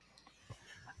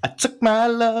I took my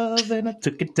love and I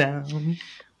took it down.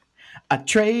 I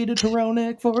traded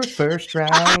Hronik for a first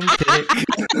round pick.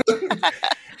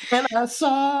 And I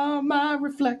saw my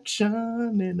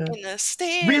reflection in a In a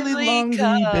Stanley really long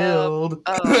Cup. rebuild.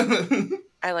 Oh,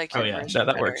 I like your Oh yeah, version that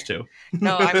better. works too.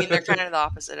 No, I mean they're kind of the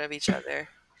opposite of each other.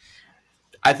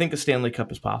 I think a Stanley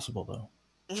Cup is possible though.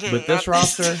 With this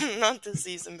roster, not this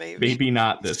season, baby. maybe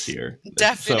not this year.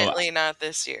 Definitely not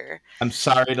this year. I'm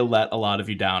sorry to let a lot of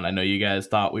you down. I know you guys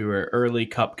thought we were early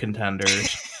cup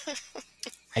contenders.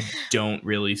 I don't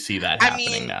really see that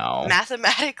happening now.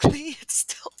 Mathematically, it's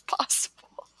still possible.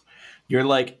 You're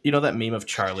like, you know that meme of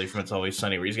Charlie from It's Always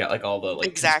Sunny where he's got like all the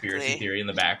like conspiracy theory in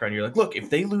the background. You're like, look, if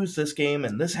they lose this game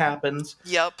and this happens,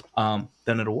 then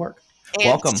it'll work.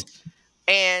 Welcome.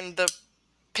 And the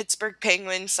Pittsburgh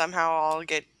Penguins somehow all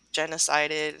get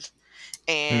genocided,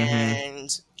 and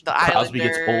the Crosby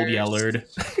Islanders gets old Yellered.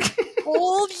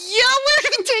 Old Yeller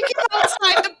taken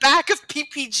outside the back of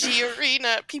PPG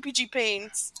Arena, PPG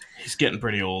Paints. He's getting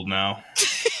pretty old now.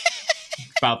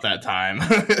 About that time.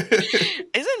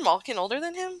 Isn't Malkin older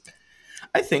than him?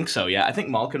 I think so, yeah. I think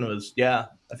Malkin was, I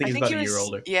think he's about a year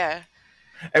older. Yeah.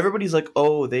 Everybody's like,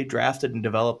 oh, they drafted and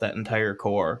developed that entire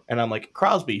core. And I'm like,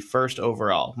 Crosby, first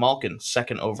overall. Malkin,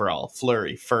 second overall.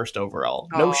 Fleury, first overall.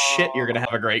 No shit, you're going to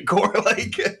have a great core.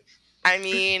 I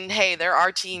mean, hey, there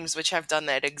are teams which have done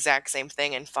that exact same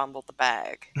thing and fumbled the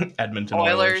bag. Edmonton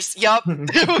Oilers. Yup. We're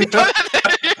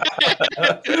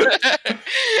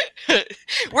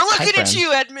looking at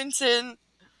you, Edmonton.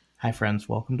 Hi, friends.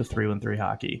 Welcome to 313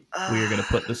 Hockey. We are going to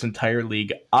put this entire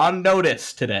league on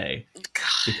notice today.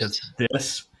 Because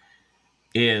this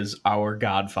is our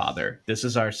Godfather. This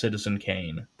is our Citizen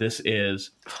Kane. This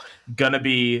is going to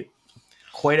be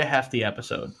quite a hefty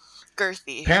episode.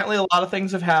 Girthy. Apparently a lot of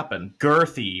things have happened.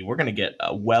 Girthy. We're going to get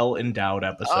a well-endowed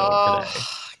episode today.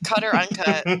 Cut or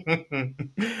uncut.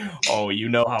 Oh, you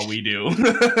know how we do.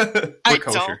 We're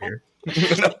kosher here.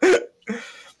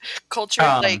 Culture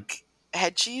like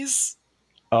head cheese?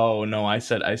 Oh, no, I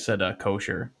said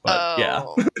kosher. But yeah.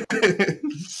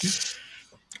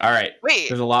 All right. Wait.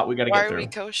 There's a lot we got to get through. Why are we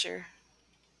kosher?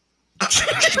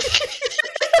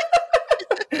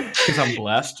 Because I'm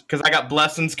blessed. Because I got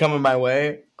blessings coming my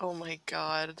way. Oh my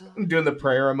god. I'm doing the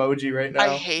prayer emoji right now. I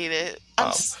hate it.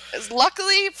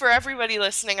 Luckily for everybody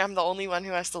listening, I'm the only one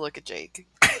who has to look at Jake.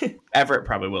 Everett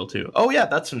probably will too. Oh yeah,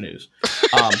 that's some news.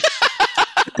 Oh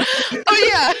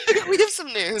yeah, we have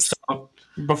some news. So,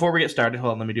 before we get started,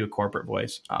 hold on, let me do a corporate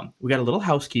voice. We got a little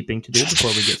housekeeping to do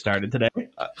before we get started today. And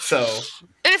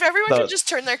if everyone could just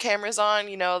turn their cameras on,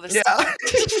 this. Yeah.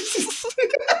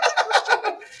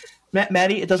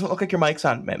 Maddie, it doesn't look like your mic's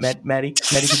on. Maddie,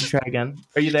 could you try again?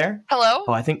 Are you there? Hello?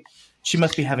 Oh, I think she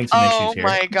must be having some issues here. Oh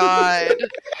my god.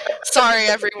 Sorry,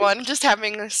 everyone. Just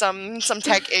having some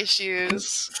tech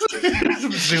issues.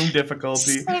 Some Zoom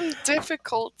difficulties. Some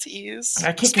difficulties.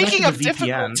 Speaking of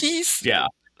difficulties. Yeah.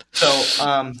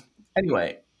 So,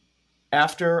 anyway,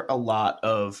 after a lot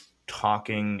of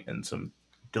talking and some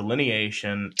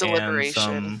deliberation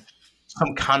and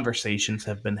some conversations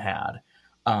have been had,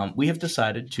 we have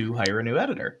decided to hire a new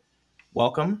editor.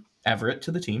 Welcome, Everett,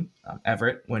 to the team.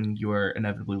 Everett, when you are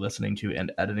inevitably listening to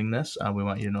and editing this, we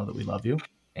want you to know that we love you,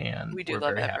 and we're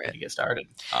very happy to get started.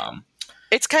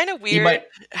 It's kind of weird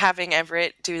having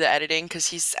Everett do the editing because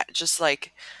he's just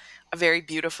like a very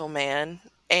beautiful man,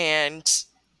 and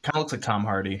kind of looks like Tom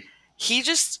Hardy. He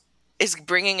just is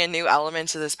bringing a new element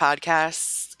to this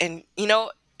podcast, and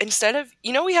instead of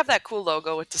we have that cool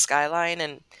logo with the skyline,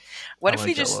 and what if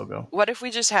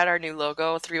we just had our new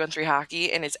logo 313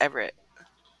 Hockey and it's Everett?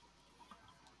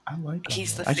 I like that.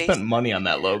 He's the I spent money on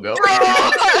that logo.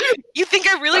 You think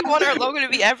I really want our logo to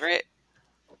be Everett?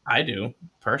 I do,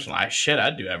 personally.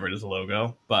 I'd do Everett as a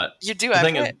logo, but you do the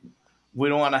Everett? thing is, we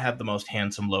don't want to have the most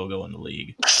handsome logo in the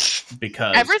league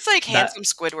because Everett's like handsome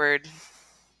Squidward.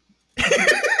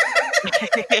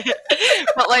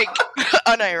 But like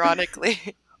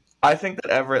unironically. I think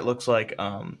that Everett looks like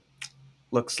Tom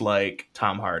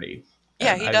Hardy.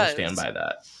 Yeah, he does. I stand by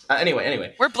that.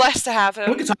 Anyway. We're blessed to have him.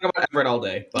 We could talk about Everett all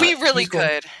day. We really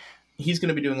could. He's going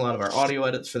to be doing a lot of our audio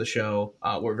edits for the show.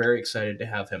 We're very excited to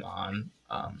have him on.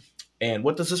 And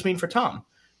what does this mean for Tom?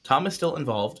 Tom is still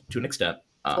involved to an extent.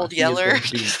 Old Yeller.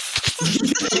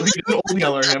 Old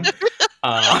Yeller him.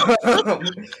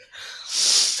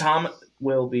 Tom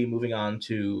will be moving on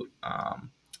to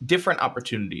different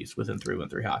opportunities within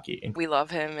 313 Hockey. We love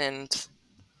him, and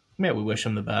we wish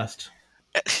him the best.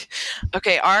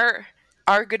 Okay, our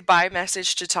goodbye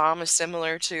message to Tom is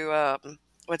similar to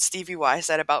what Stevie Y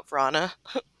said about Vrana.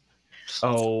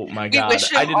 Oh my god! We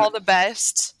wish him all the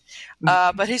best,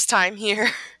 but his time here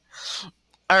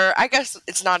Or I guess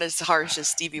it's not as harsh as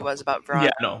Stevie was about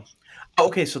Veronica. Yeah, no.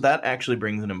 Okay, so that actually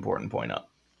brings an important point up.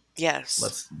 Yes.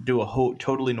 Let's do a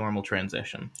totally normal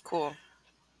transition. Cool.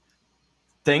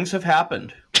 Things have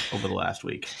happened over the last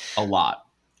week. A lot.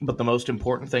 But the most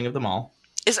important thing of them all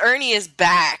is Ernie is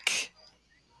back.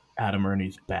 Adam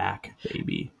Ernie's back,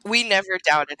 baby. We never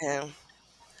doubted him.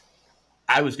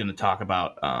 I was going to talk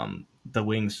about the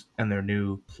Wings and their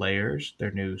new players,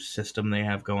 their new system they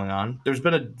have going on. There's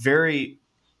been a very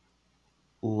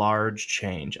large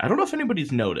change. I don't know if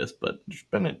anybody's noticed, but there's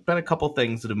been a couple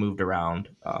things that have moved around.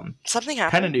 Something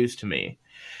happened. Kind of news to me.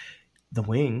 The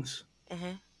Wings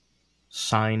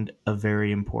signed a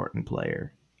very important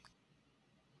player,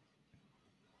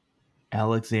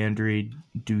 Alexandre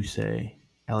Doucet.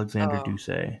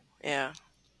 Yeah.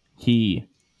 He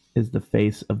is the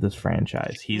face of this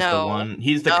franchise. He's the one.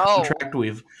 He's the contract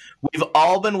we've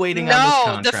all been waiting on this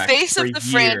contract. The face for of the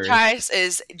years. franchise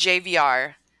is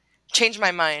JVR. Change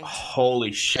my mind.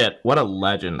 Holy shit! What a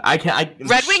legend!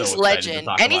 Red Wings legend.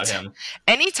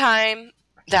 Anytime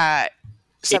that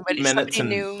somebody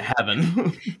new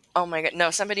heaven. Oh my god!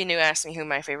 No, somebody new asked me who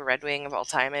my favorite Red Wing of all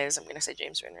time is. I'm gonna say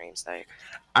James Van Riemsdyk.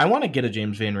 I want to get a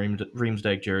James Van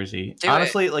Riemsdyk jersey.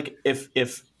 Honestly, like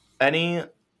if any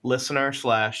listener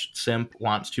 / simp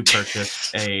wants to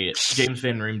purchase a James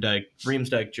Van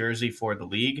Riemsdyk jersey for the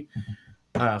league,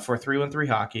 for 313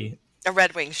 hockey, a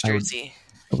Red Wings jersey.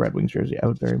 A Red Wings jersey. I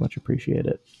would very much appreciate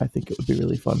it. I think it would be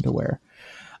really fun to wear.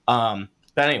 But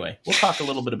anyway, we'll talk a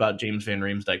little bit about James Van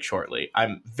Riemsdyk shortly.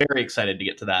 I'm very excited to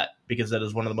get to that because that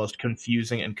is one of the most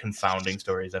confusing and confounding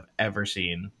stories I've ever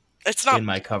seen. It's not in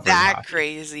my covering that hockey.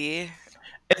 Crazy.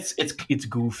 It's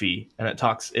goofy and it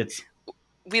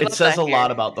it says a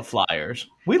lot about the Flyers.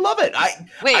 We love it. I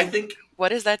think. What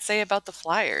does that say about the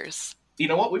Flyers? You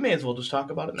know what? We may as well just talk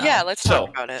about it now. Yeah, let's talk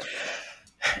about it.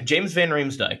 James Van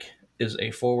Riemsdyk is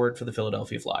a forward for the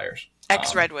Philadelphia Flyers.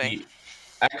 Ex-Red Wing.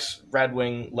 Ex-Red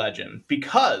Wing legend.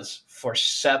 Because for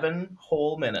 7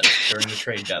 whole minutes during the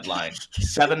trade deadline,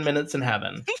 7 minutes in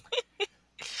heaven,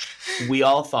 we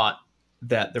all thought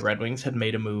that the Red Wings had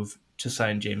made a move to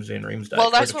sign James Van Riemsdyk.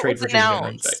 Well, that's what was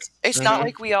announced. It's not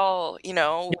like we all,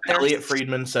 Elliot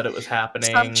Friedman said it was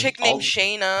happening. Some chick named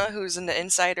Shayna, who's an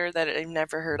insider that I've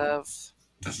never heard of.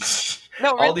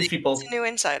 No, really, all these people. It's a new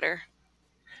insider.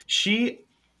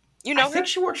 I think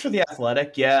she works for The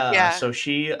Athletic. Yeah. So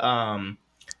she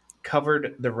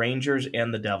covered the Rangers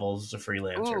and the Devils as a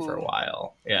freelancer for a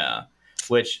while. Yeah.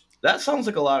 Which, that sounds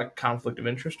like a lot of conflict of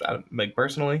interest, like,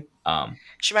 personally.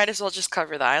 She might as well just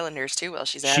cover the Islanders, too, while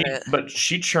she's at it. But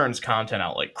she churns content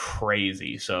out like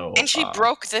crazy, so... And she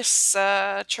broke this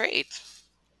trade.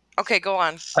 Okay, go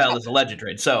on. Well, it's a alleged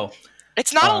trade, so...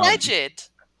 It's not alleged!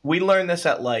 We learned this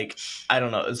at, like, I don't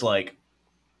know, it's like...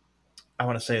 I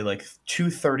want to say, like,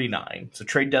 2:39. So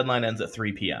trade deadline ends at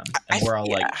 3 p.m. And we're all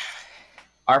like...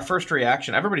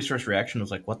 Everybody's first reaction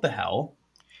was like, what the hell?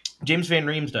 James Van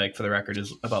Riemsdyk, for the record,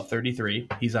 is about 33.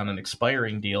 He's on an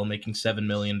expiring deal, making $7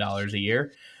 million a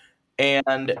year.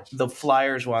 And the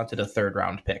Flyers wanted a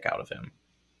third-round pick out of him.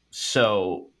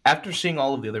 So after seeing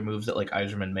all of the other moves that, like,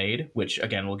 Yzerman made, which,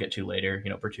 again, we'll get to later,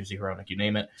 Bertuzzi, Hronek, you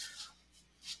name it,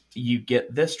 you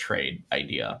get this trade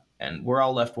idea. And we're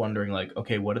all left wondering, like,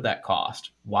 okay, what did that cost?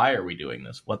 Why are we doing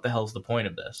this? What the hell's the point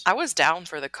of this? I was down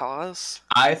for the cause.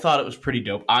 I thought it was pretty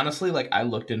dope. Honestly, like, I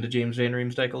looked into James Van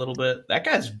Riemsdyk a little bit. That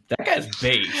guy's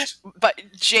based. But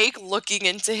Jake, looking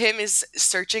into him, is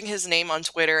searching his name on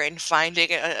Twitter and finding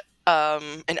an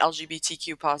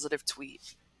LGBTQ positive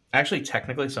tweet. Actually,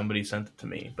 technically, somebody sent it to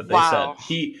me, but they said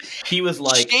he was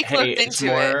like, Jake hey, it's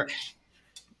more.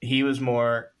 He was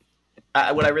more.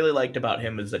 What I really liked about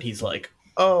him is that he's like,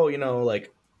 oh,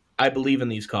 like, I believe in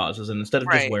these causes, and instead of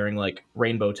just wearing, like,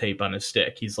 rainbow tape on his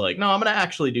stick, he's like, no, I'm gonna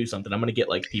actually do something. I'm gonna get,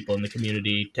 like, people in the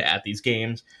community to at these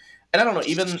games. And I don't know,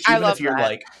 even if you're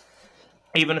like,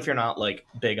 even if you're not, like,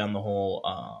 big on the whole,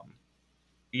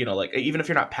 like, even if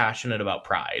you're not passionate about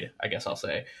pride, I guess I'll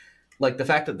say, like, the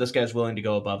fact that this guy's willing to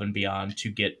go above and beyond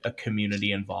to get a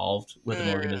community involved with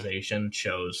an organization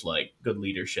shows, like, good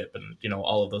leadership and,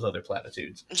 all of those other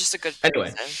platitudes. Just a good person.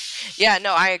 Anyway. Yeah,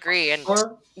 no, I agree. And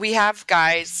we have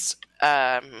guys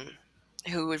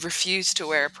who would refuse to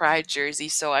wear a pride jersey,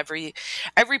 so every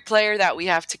player that we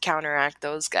have to counteract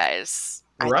those guys,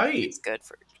 I think it's good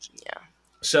for,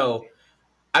 So,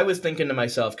 I was thinking to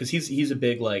myself, because he's a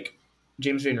big, like,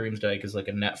 James Van Riemsdyk is like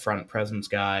a net front presence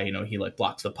guy. He like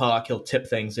blocks the puck. He'll tip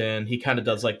things in. He kind of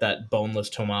does like that boneless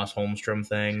Tomas Holmstrom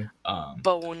thing.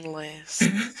 Boneless.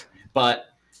 But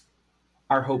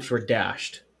our hopes were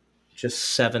dashed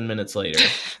just 7 minutes later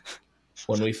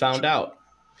when we found out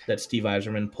that Steve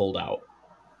Yzerman pulled out.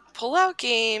 Pullout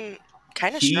game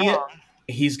Kind of strong.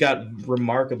 He's got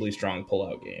remarkably strong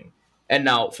pullout game. And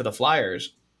now for the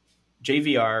Flyers,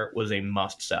 JVR was a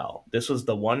must sell. This was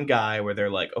the one guy where they're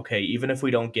like, okay, even if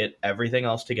we don't get everything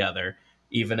else together,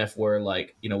 even if we're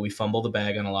like, we fumble the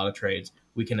bag on a lot of trades,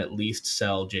 we can at least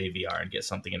sell JVR and get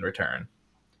something in return.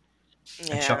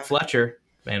 Yeah. And Chuck Fletcher,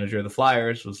 manager of the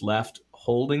Flyers, was left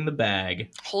holding the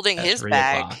bag. Holding his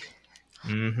bag.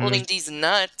 Mm-hmm. Holding these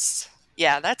nuts.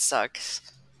 Yeah, that sucks.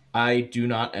 I do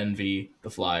not envy the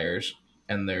Flyers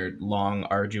and their long,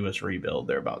 arduous rebuild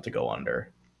they're about to go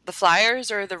under. The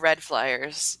Flyers or the Red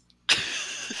Flyers?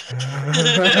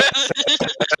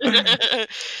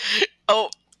 Oh,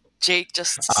 Jake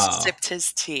just sipped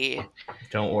his tea.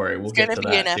 Don't worry, we'll get to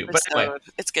that too. But anyway,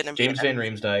 it's gonna be James Van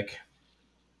Riemsdyk,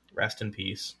 rest in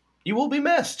peace. You will be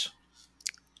missed.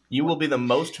 You will be the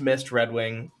most missed Red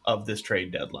Wing of this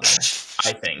trade deadline,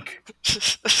 I think.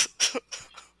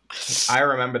 I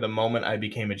remember the moment I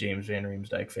became a James Van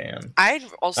Riemsdyk fan. I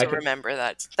also remember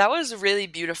that. That was a really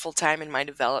beautiful time in my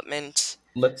development.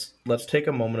 Let's take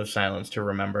a moment of silence to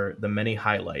remember the many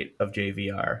highlight of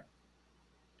JVR.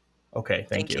 Okay,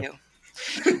 thank you.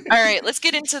 All right, let's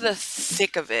get into the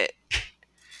thick of it.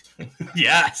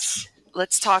 Yes.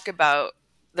 Let's talk about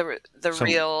the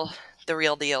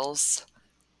real deals.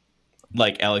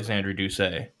 Like Alexandre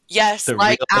Doucet. Yes,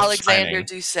 like Alexandre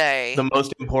Doucet. The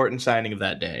most important signing of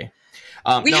that day.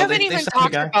 We haven't even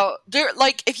talked about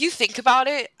if you think about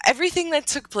it, everything that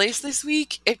took place this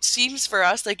week, it seems for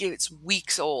us like it's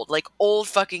weeks old, like old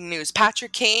fucking news.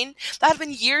 Patrick Kane, that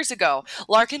happened years ago.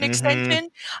 Larkin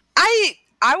extension, I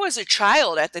was a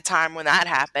child at the time when that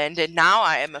happened, and now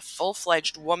I am a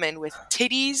full-fledged woman with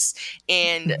titties,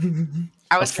 and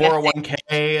I was a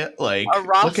 401k, like a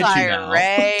Roth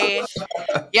IRA.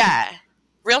 Yeah.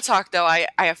 Real talk, though, I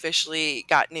officially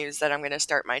got news that I'm going to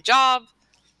start my job.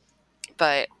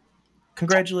 But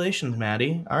congratulations,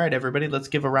 Maddie. All right, everybody, let's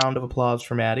give a round of applause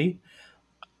for Maddie.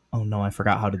 Oh, no, I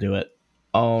forgot how to do it.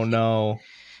 Oh, no.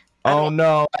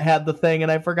 I had the thing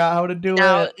and I forgot how to do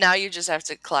it. Now you just have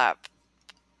to clap.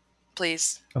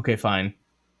 Please. Okay, fine.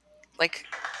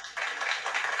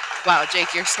 Wow,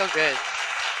 Jake, you're so good.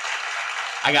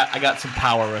 I got some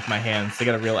power with my hands. They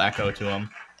got a real echo to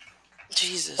them.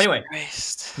 Jesus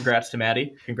Christ. Congrats to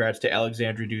Maddie. Congrats to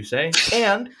Alexandre Doucet.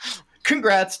 And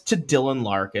congrats to Dylan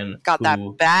Larkin. Got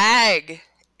that bag.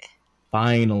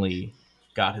 Finally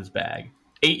got his bag.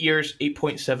 8 years,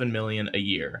 $8.7 million a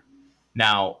year.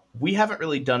 Now, we haven't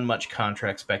really done much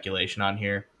contract speculation on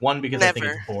here. One, because I think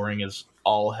it's boring as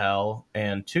all hell.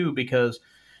 And two, because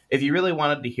if you really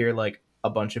wanted to hear like a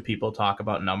bunch of people talk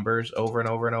about numbers over and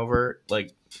over and over,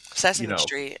 like Sesame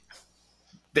Street.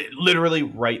 Literally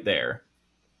right there.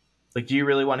 Like, do you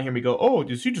really want to hear me go, oh,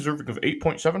 is he deserving of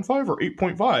 8.75 or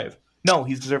 8.5? No,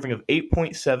 he's deserving of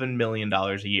 $8.7 million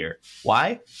a year.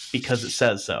 Why? Because it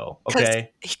says so,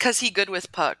 okay? Because he good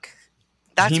with puck.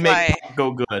 That's he why make puck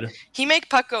go good. He make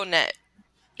puck go net.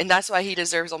 And that's why he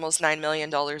deserves almost $9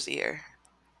 million a year.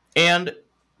 And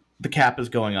the cap is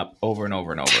going up over and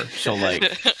over and over. So,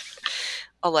 like...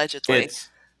 Allegedly.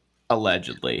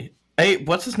 Allegedly. Hey,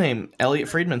 what's his name? Elliot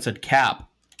Friedman said cap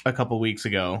a couple weeks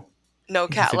ago. No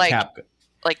cap, cap.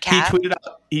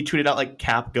 He tweeted out like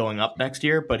cap going up next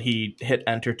year, but he hit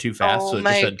enter too fast. Oh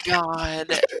my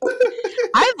God.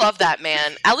 I love that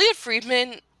man. Elliot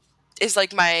Friedman is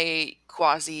like my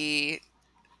quasi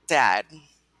dad.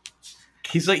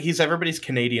 He's everybody's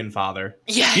Canadian father.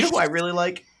 Yeah. You know who I really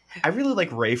like? I really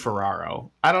like Ray Ferraro.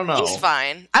 I don't know. He's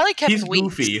fine. I like Kevin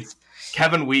Weeks. He's goofy.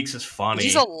 Kevin Weeks is funny.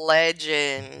 He's a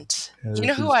legend. You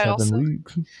know who I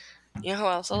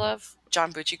also love?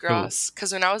 John Bucci-Gross.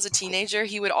 Because when I was a teenager,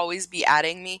 he would always be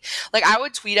adding me. Like, I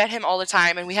would tweet at him all the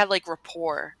time, and we had, like,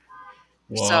 rapport.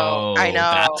 Whoa, so, I know.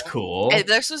 That's cool. And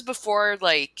this was before,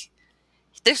 like...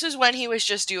 This was when he was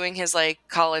just doing his, like,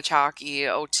 college hockey,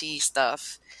 OT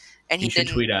stuff. And you should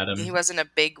tweet at him. He wasn't a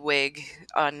big wig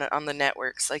on the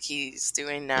networks like he's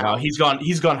doing now. No, he's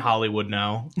gone Hollywood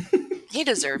now. He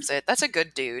deserves it. That's a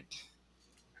good dude.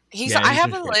 I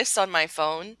have a list on my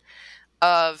phone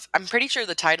of, I'm pretty sure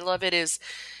the title of it is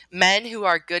Men Who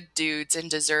Are Good Dudes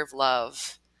and Deserve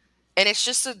Love. And it's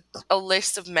just a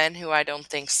list of men who I don't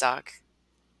think suck.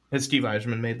 Has Steve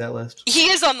Yzerman made that list? He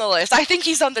is on the list. I think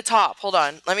he's on the top. Hold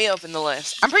on. Let me open the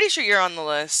list. I'm pretty sure you're on the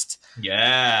list.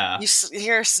 Yeah.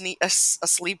 You're a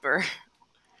sleeper.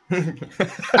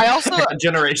 I also... a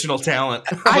generational talent.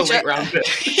 A late round pick.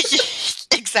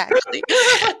 Exactly.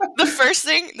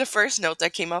 The first note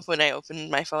that came up when I opened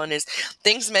my phone is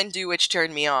things men do which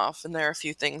turn me off, and there are a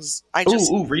few things I just...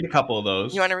 Ooh, read a couple of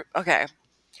those. You want to... Okay.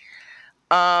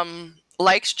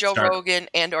 Likes Joe Rogan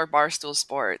and or Barstool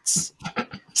Sports.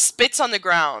 Spits on the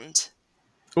ground.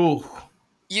 Ooh.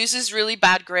 Uses really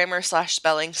bad grammar /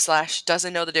 spelling /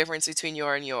 doesn't know the difference between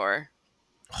your and your.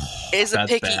 Is a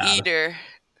That's picky bad. eater.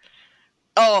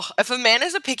 Oh, if a man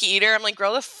is a picky eater, I'm like,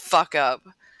 grow the fuck up.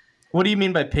 What do you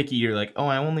mean by picky? You're like, oh,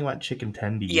 I only want chicken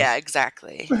tendies. Yeah,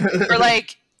 exactly. Or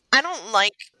like, I don't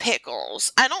like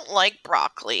pickles. I don't like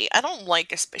broccoli. I don't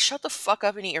like shut the fuck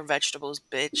up and eat your vegetables,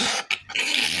 bitch.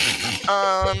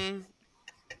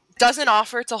 Doesn't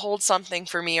offer to hold something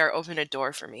for me or open a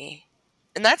door for me.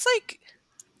 And that's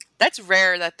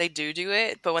rare that they do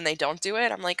it, but when they don't do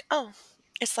it, I'm like, oh,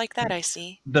 it's like that, I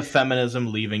see. The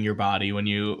feminism leaving your body when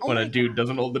a dude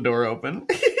doesn't hold the door open.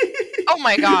 Oh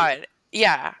my god.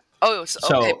 Yeah. Oh, so,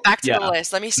 okay, back to the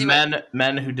list. Let me see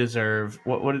men who deserve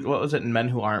what was it? Men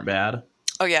who aren't bad.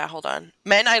 Oh yeah, hold on.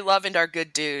 Men I love and are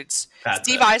good dudes. That's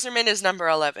Steve Yzerman is number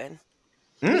 11.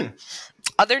 Mm.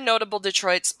 Other notable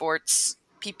Detroit sports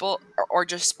people or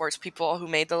just sports people who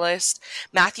made the list: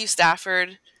 Matthew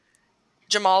Stafford,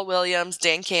 Jamal Williams,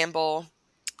 Dan Campbell,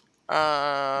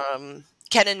 Ken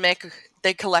and Mick.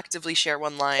 They collectively share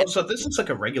one line. Oh, so this is like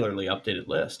a regularly updated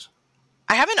list.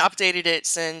 I haven't updated it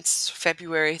since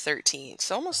February 13th,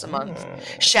 so almost a month.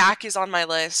 Shaq is on my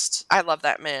list. I love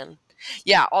that man.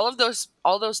 Yeah, all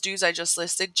those dudes I just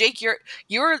listed. Jake,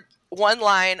 you're one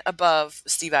line above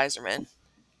Steve Yzerman.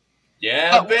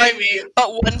 Yeah, baby.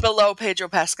 But one below Pedro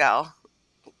Pascal.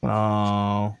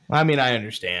 Oh, I mean, I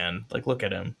understand. Like, look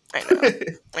at him. I know.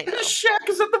 Shaq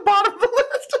is at the bottom of the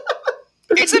list.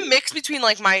 It's a mix between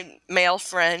like my male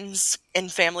friends and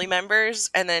family members,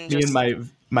 and then just me and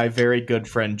my very good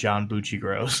friend John Bucci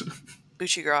Gross.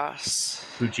 Bucci Gross.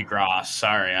 Bucci Gross.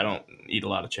 Sorry, I don't eat a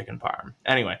lot of chicken parm.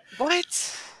 Anyway,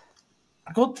 what?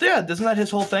 Well, yeah, isn't that his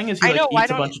whole thing? Is he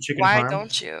eats a bunch of chicken parm? Why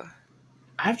don't you?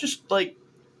 I've just I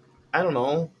don't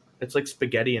know. It's like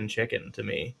spaghetti and chicken to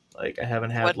me. Like I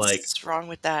haven't had What's wrong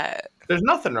with that? There's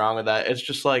nothing wrong with that. It's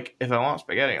just like if I want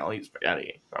spaghetti, I'll eat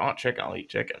spaghetti. If I want chicken, I'll eat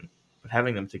chicken. But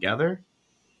having them together,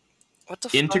 what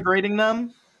the integrating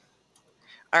them.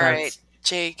 All right,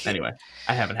 Jake. Anyway,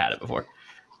 I haven't had it before.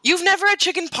 You've never had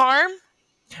chicken parm?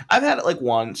 I've had it like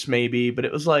once, maybe, but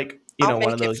it was like I'll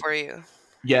one of those. Make it for you.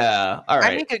 Yeah, all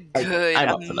right. I make a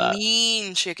good,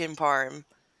 mean chicken parm.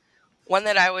 One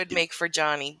that I would make for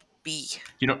Johnny B.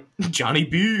 Johnny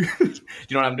B. Do you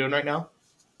know what I'm doing right now?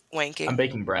 Wanking. I'm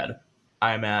baking bread.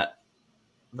 I'm at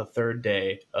the third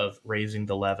day of raising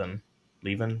the leaven,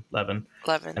 and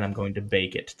I'm going to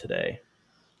bake it today.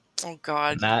 Oh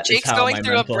God! That Jake's is how going my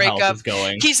through a breakup. Is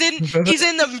going. He's in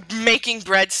the making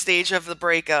bread stage of the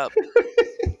breakup.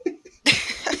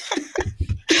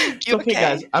 You okay,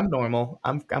 guys? I'm normal.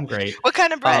 I'm great. What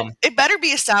kind of bread? It better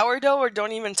be a sourdough, or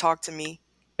don't even talk to me.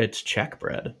 It's Czech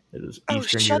bread. It is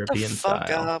Eastern European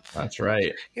style. Up. That's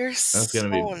right. You're That's gonna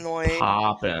be annoying.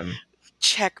 Popping.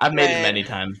 Czech I've made it many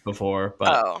times before,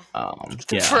 but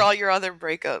yeah. For all your other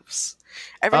breakups.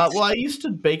 Well, I used to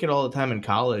bake it all the time in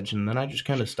college, and then I just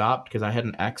kind of stopped because I had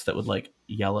an ex that would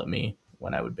yell at me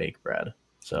when I would bake bread.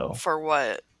 So for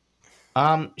what?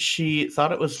 She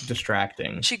thought it was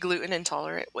distracting. She gluten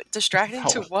intolerant. What, distracting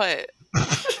to what?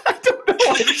 I don't know.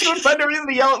 I just would find a reason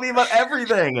to yell at me about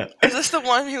everything. Is this the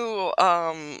one who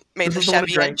made the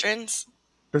Chevy entrance?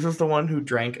 This is the one who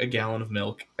drank a gallon of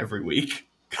milk every week.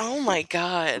 Oh my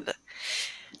God.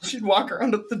 She'd walk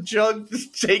around with the jug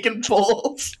just taking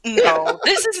pulls. No,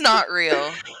 this is not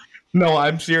real. No,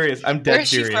 I'm serious. I'm dead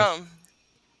serious. Where's she from?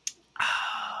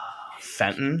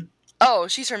 Fenton. Oh,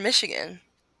 she's from Michigan.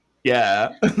 Yeah.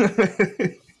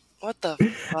 What the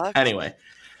fuck? Anyway.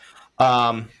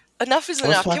 Enough is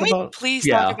enough. Can we please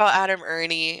talk about Adam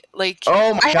Ernie?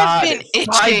 Oh my God. Have been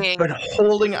itching. I've been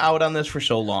holding out on this for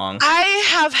so long. I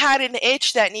have had an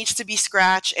itch that needs to be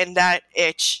scratched, and that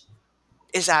itch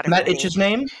is Adam Ernie. That itch's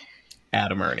name?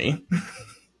 Adam Ernie.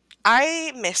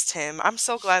 I missed him. I'm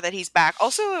so glad that he's back.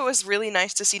 Also, it was really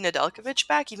nice to see Nedeljkovic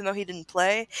back, even though he didn't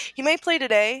play. He may play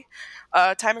today.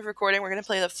 Time of recording, we're going to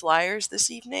play the Flyers this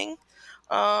evening.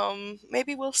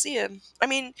 Maybe we'll see him. I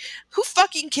mean, who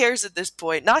fucking cares at this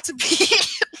point? Not to be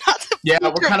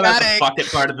we're kind of at the fuck it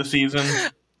part of the season.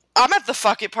 I'm at the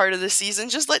fuck it part of the season.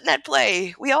 Just let Ned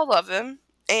play. We all love him.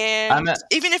 And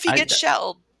even if he gets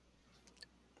shelled.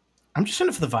 I'm just in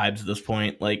it for the vibes at this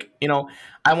point.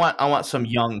 I want some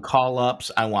young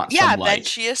call-ups. I want some Ben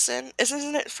Chiasson.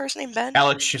 Isn't it first name Ben?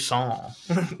 Alex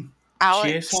Chiasson.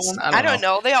 Alex? I don't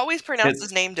know. They always pronounce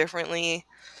his name differently.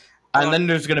 And then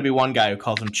there's going to be one guy who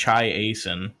calls him Chai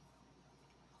Asen.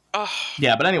 Oh.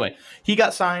 Yeah, but anyway, he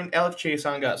got signed. Alex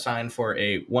Chiasson got signed for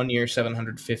a 1 year,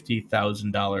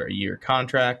 $750,000 a year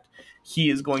contract. He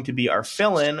is going to be our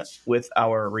fill-in with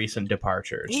our recent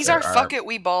departures. He's our fuck it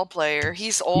we ball player.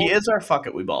 He's old. He is our fuck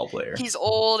it we ball player. He's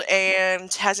old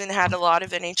and hasn't had a lot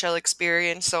of NHL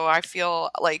experience, so I feel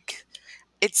like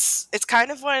it's kind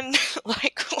of when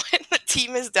like when the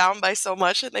team is down by so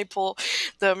much and they pull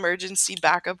the emergency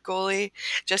backup goalie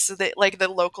just so they like the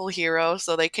local hero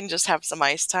so they can just have some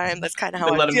ice time. That's kind of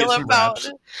how I feel about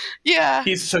it. Yeah.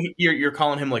 You're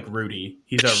calling him like Rudy.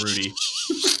 He's our Rudy.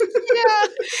 Yeah.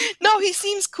 No, he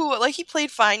seems cool. Like he played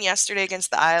fine yesterday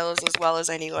against the Isles as well as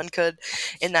anyone could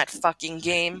in that fucking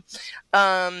game.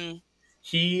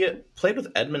 He played with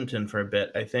Edmonton for a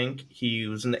bit. I think he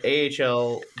was in the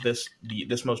AHL this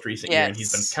most recent year, and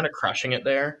he's been kind of crushing it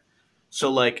there.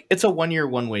 So like, it's a 1 year,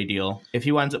 one-way deal. If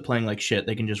he winds up playing like shit,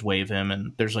 they can just waive him,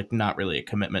 and there's like not really a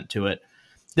commitment to it.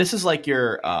 This is like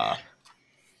your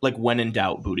like when in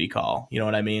doubt booty call. You know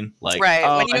what I mean? Like, right.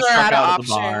 Oh, When you I are out out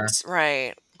of options,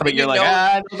 right? But you're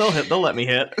like, they'll let me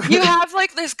hit. You have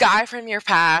like this guy from your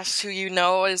past who you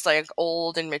know is like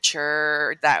old and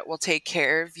mature that will take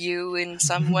care of you in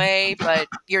some way, but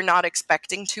you're not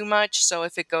expecting too much. So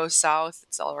if it goes south,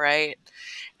 it's all right.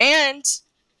 And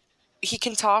he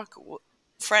can talk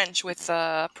French with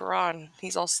Perron.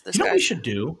 He's also this guy. You know what we should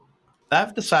do?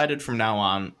 I've decided from now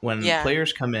on, when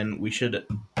players come in, we should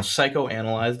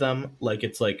psychoanalyze them like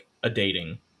it's like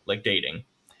dating.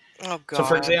 Oh, God. So,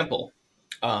 for example,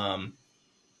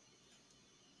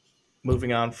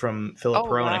 moving on from Philip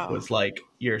Peronic was like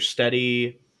your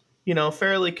steady,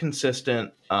 fairly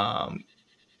consistent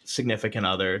significant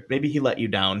other. Maybe he let you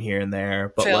down here and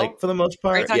there, but Phil? Like for the most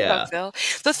part, about Phil?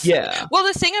 Well,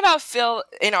 the thing about Phil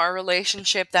in our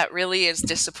relationship that really is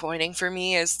disappointing for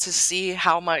me is to see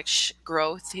how much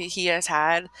growth he has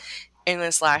had in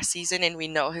this last season, and we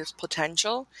know his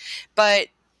potential. But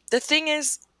the thing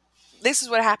is, this is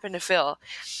what happened to Phil.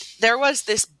 There was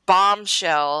this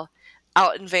bombshell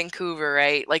out in Vancouver,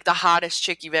 right? Like the hottest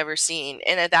chick you've ever seen.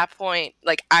 And at that point,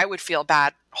 like I would feel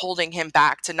bad holding him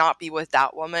back to not be with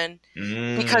that woman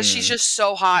because she's just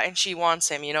so hot and she wants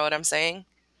him. You know what I'm saying?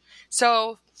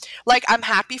 So like, I'm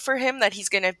happy for him that he's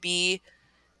going to be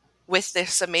with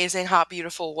this amazing, hot,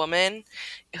 beautiful woman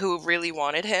who really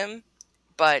wanted him.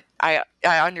 But I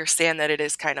understand that it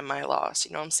is kind of my loss.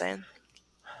 You know what I'm saying?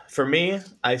 For me,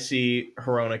 I see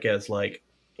Hronek as like,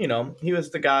 he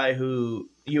was the guy who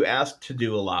you asked to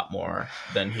do a lot more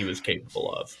than he was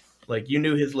capable of. Like, you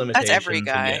knew his limitations. That's every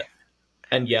guy.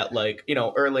 And yet, like,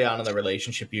 early on in the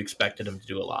relationship, you expected him to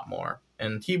do a lot more.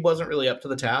 And he wasn't really up to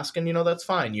the task, and, that's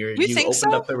fine. You think opened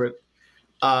so? up the...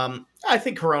 I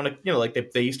think Hronek,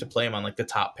 like, they used to play him on, like, the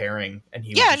top pairing, and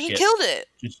he and he killed it.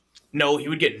 No, he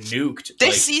would get nuked.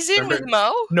 This season with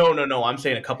Mo? No, I'm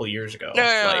saying a couple years ago.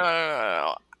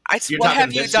 No. What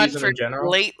have you done for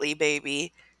lately,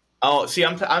 baby? Oh, see,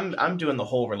 I'm doing the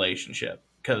whole relationship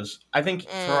because I think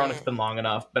Hronek's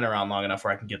been around long enough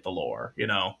where I can get the lore.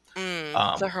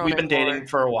 We've been dating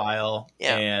for a while,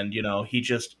 and he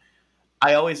just.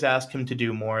 I always asked him to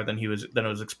do more than it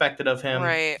was expected of him.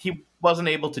 Right. He wasn't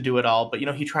able to do it all, but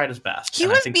he tried his best. He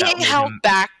was being held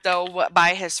back though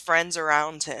by his friends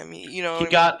around him. He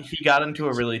got into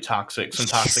a really toxic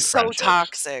friendships.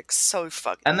 Toxic, so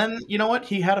fucking. And then you know what?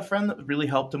 He had a friend that really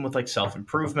helped him with like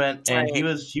self-improvement, and he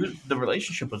was the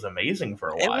relationship was amazing for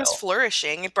a while. It was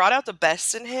flourishing. It brought out the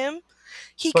best in him.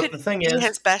 He could be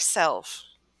his best self.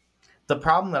 The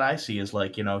problem that I see is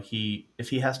like, if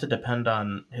he has to depend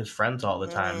on his friends all the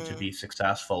time to be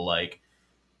successful, like,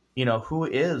 who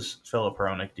is Philip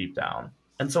Hronek deep down?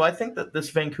 And so I think that this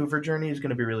Vancouver journey is going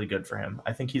to be really good for him.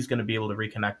 I think he's going to be able to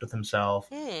reconnect with himself,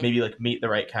 maybe like meet the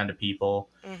right kind of people.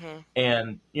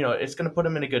 And, it's going to put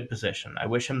him in a good position. I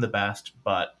wish him the best,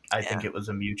 but I think it was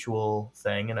a mutual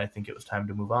thing, and I think it was time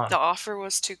to move on. The offer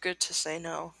was too good to say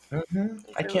no.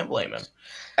 I can't blame him.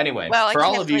 Anyway, for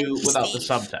all of you without the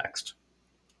subtext,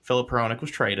 Philip Hronek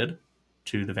was traded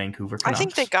to the Vancouver Canucks. I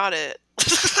think they got it.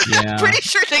 Yeah. Pretty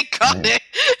sure they got it.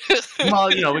 Well,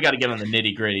 we got to give him the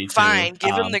nitty gritty. Fine,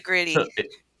 give him the gritty. So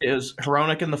it was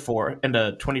Hronek in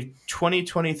a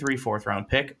 2023 fourth round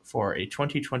pick for a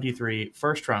 2023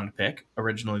 first round pick,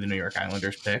 originally the New York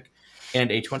Islanders pick,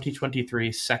 and a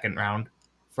 2023 second round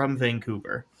from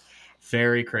Vancouver.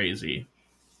 Very crazy.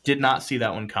 Did not see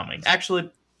that one coming.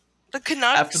 Actually, the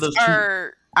Canucks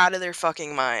are out of their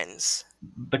fucking minds.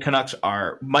 The Canucks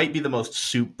might be the most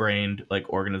soup-brained like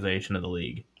organization of the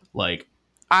league. Like,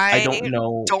 I don't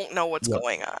know what's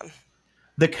going on.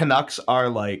 The Canucks are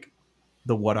like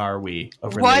the what are we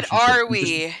of relationship. What are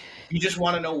we? You just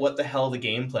want to know what the hell the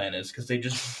game plan is because they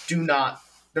just do not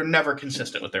they're never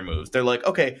consistent with their moves. They're like,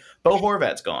 okay, Bo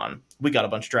Horvat's gone. We got a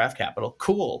bunch of draft capital.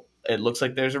 Cool. It looks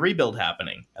like there's a rebuild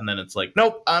happening. And then it's like,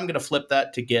 nope, I'm going to flip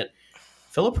that to get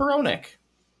Filip Hronek.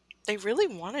 They really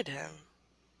wanted him.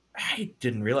 I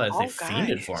didn't realize they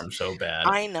fiended for him so bad.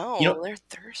 I know. They're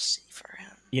thirsty for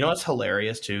him. You know what's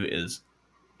hilarious, too, is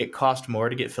it cost more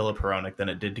to get Filip Hronek than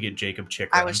it did to get Jacob Chikrin.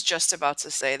 I was just about to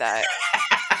say that.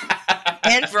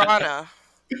 And Vrana.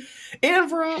 And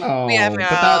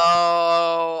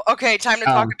Vrana. Okay, time to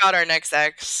talk about our next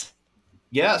ex.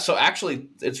 Yeah, so actually,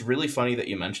 it's really funny that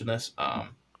you mentioned this.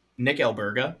 Nick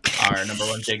Alberga, our number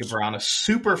one Jacob Vrana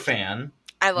super fan,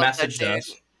 messaged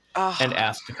us and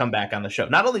asked to come back on the show.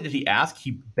 Not only did he ask,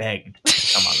 he begged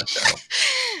to come on the show.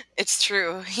 It's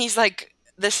true. He's like,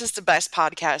 this is the best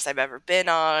podcast I've ever been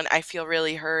on. I feel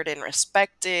really heard and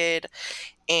respected.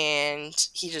 And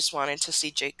he just wanted to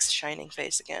see Jake's shining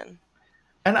face again.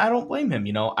 And I don't blame him.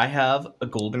 You know, I have a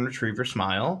golden retriever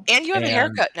smile. And you have a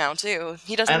haircut now, too.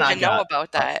 He doesn't even know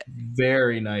about that.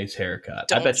 Very nice haircut.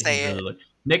 Don't I bet say you really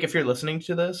Nick, if you're listening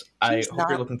to this, I hope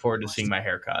you're looking forward to seeing my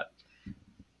haircut.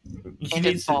 He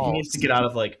needs to get out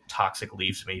of like toxic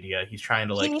Leafs media. He's trying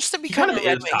to like. He needs to become he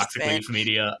kind of is toxic Leafs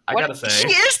media. I gotta say,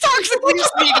 he is toxic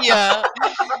Leafs media.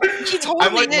 He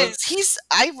totally is.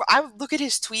 I look at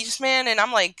his tweets, man, and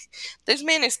I'm like, this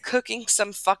man is cooking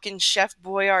some fucking Chef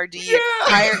Boyardee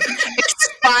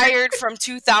expired from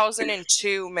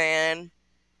 2002, man.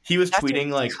 He was tweeting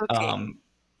like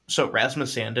So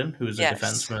Rasmus Sandin, who is a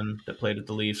defenseman that played at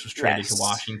the Leafs, was traded to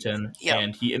Washington,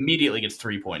 and he immediately gets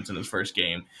 3 points in his first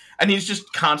game. And he's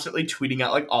just constantly tweeting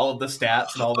out like all of the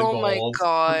stats and all the goals, my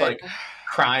God. with like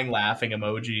crying, laughing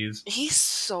emojis. He's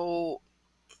so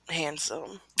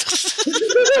handsome.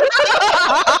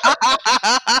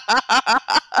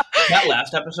 That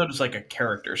last episode is like a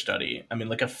character study. I mean,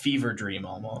 like a fever dream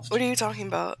almost. What are you talking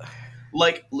about?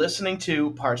 Like, listening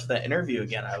to parts of that interview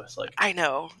again, I was like, I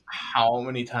know. How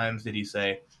many times did he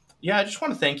say, yeah, I just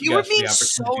want to thank you guys for the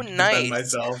opportunity to defend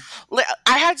myself.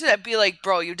 I had to be like,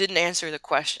 bro, you didn't answer the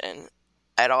question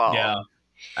at all. Yeah,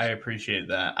 I appreciate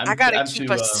that. I gotta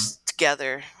keep us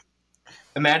together.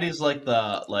 And Maddie's like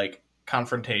the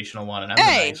confrontational one, and I'm the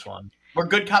nice one. We're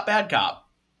good cop, bad cop.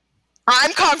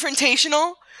 I'm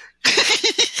confrontational?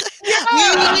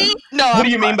 Yeah. No. What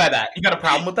do you mean by that? You got a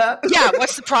problem with that? Yeah,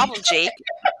 what's the problem, Jake?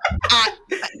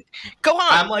 Go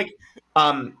on. I'm like,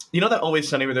 you know that Always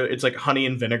Sunny where it's like Honey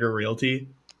and Vinegar Realty?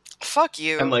 Fuck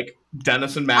you. And like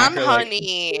Dennis and Mac I'm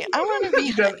Honey. Like, I want to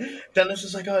be Dennis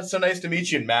is like, oh, it's so nice to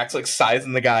meet you. And Mac's like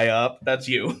sizing the guy up. That's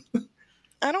you.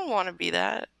 I don't want to be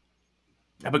that.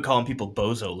 I've been calling people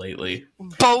bozo lately.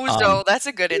 Bozo, that's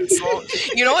a good insult.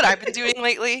 You know what I've been doing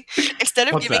lately? Instead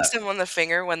of giving someone the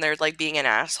finger when they're like being an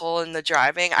asshole in the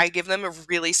driving, I give them a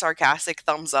really sarcastic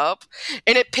thumbs up,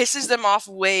 and it pisses them off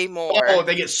way more. Oh,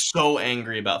 they get so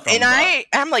angry about thumbs up. And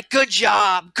I'm like, good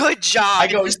job. I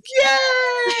go, yay!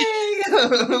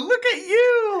 Look at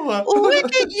you!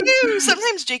 Look at you!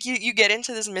 Sometimes, Jake, you get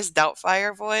into this Miss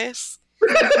Doubtfire voice.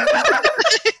 Look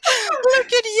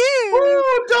at you!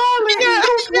 Oh, darling!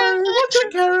 Don't worry, we'll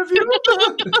take care of you.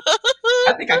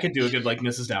 I think I could do a good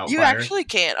Mrs. Doubtfire. You actually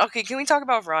can't. Okay, can we talk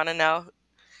about Vrana now?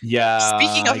 Yeah.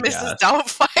 Speaking of Mrs.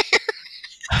 Doubtfire.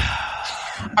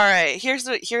 All right,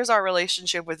 here's our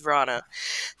relationship with Vrana.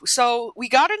 So we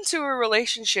got into a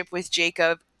relationship with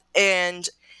Jacob, and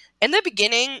in the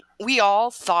beginning, we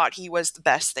all thought he was the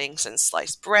best thing since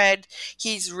sliced bread.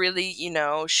 He's really,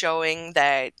 showing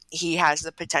that he has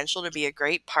the potential to be a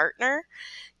great partner.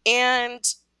 And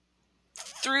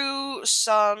through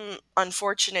some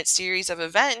unfortunate series of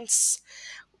events,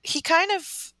 he kind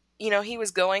of, he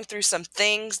was going through some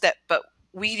things but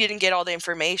we didn't get all the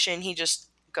information. He just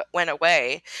went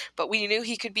away. But we knew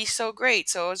he could be so great.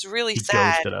 So it was really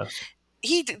sad. Ghosted us.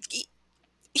 He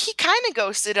kind of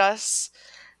ghosted us.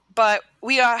 But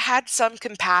we had some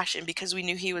compassion because we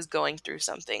knew he was going through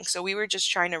something. So we were just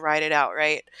trying to ride it out,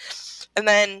 right? And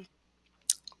then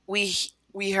we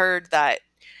heard that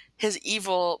his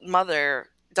evil mother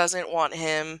doesn't want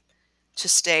him to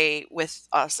stay with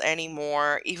us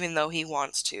anymore, even though he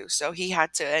wants to. So he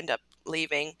had to end up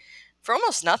leaving for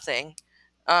almost nothing.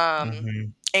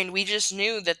 And we just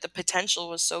knew that the potential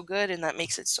was so good, and that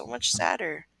makes it so much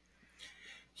sadder.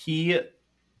 He,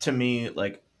 to me,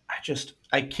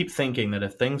 I keep thinking that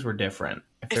if things were different,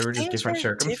 if there were just different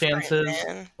circumstances,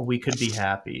 we could be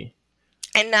happy.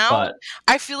 And now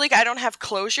I feel like I don't have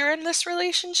closure in this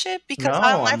relationship because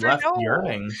I'll never know.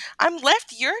 Yearning. I'm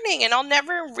left yearning, and I'll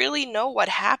never really know what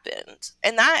happened,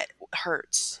 and that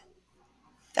hurts.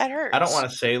 That hurts. I don't want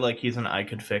to say he's an I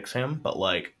could fix him, but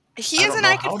He I is, don't and know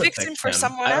I could how to fix him fix for him.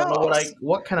 someone I don't know else.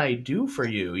 what can I do for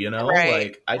you, you know?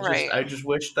 Right, Like right. I just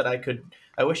wish that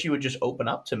I wish you would just open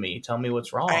up to me, tell me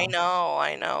what's wrong. I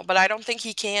know, but I don't think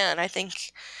he can. I think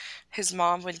his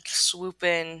mom would swoop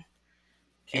in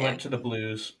He and went to the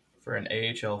Blues for an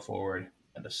AHL forward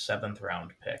and a 7th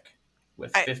round pick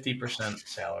with I 50%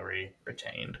 salary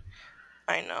retained.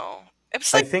 I know.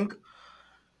 It's I like, think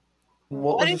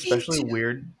what what was did he especially do?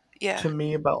 weird Yeah, to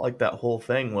me about like that whole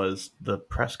thing was the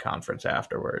press conference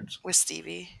afterwards. with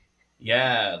Stevie.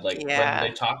 Yeah, like when Yeah.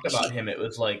 they talked about He him, it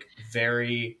was like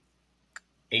very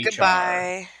HR,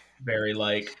 Goodbye. very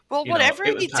like, Well, you know, whatever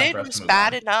it was he time did for us to was move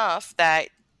bad on. enough that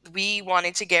we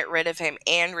wanted to get rid of him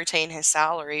and retain his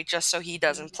salary just so he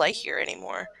doesn't play here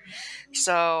anymore.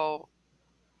 So,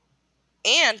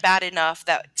 and bad enough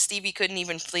that Stevie couldn't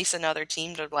even fleece another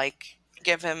team to like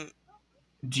give him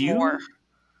Do more. you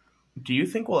do you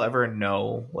think we'll ever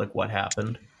know like what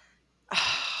happened?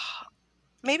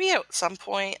 Maybe at some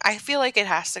point. I feel like it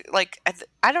has to, like,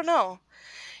 I don't know.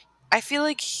 I feel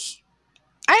like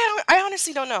I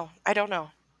honestly don't know. I don't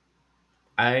know.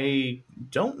 I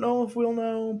don't know if we'll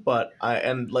know, but I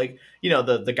and like, you know,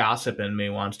 the gossip in me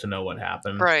wants to know what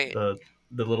happened. Right. The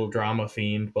little drama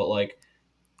fiend, but like,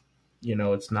 you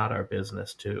know, it's not our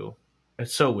business too.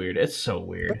 It's so weird. It's so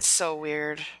weird. It's so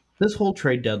weird. This whole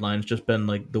trade deadline's just been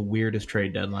like the weirdest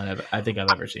trade deadline I think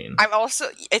I've ever seen. I've also,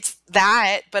 it's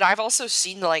that, but I've also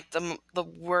seen like the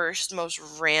worst, most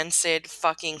rancid,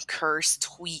 fucking cursed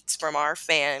tweets from our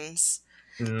fans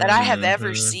that I have ever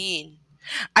Hmm. seen.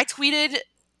 I tweeted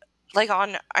like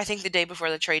on, I think the day before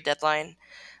the trade deadline.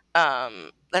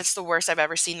 That's the worst I've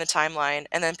ever seen the timeline.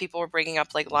 And then people were bringing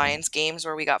up like Lions games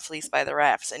where we got fleeced by the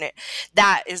refs, and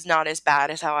that is not as bad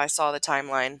as how I saw the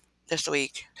timeline this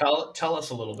week. Tell us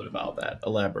a little bit about that.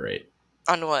 Elaborate.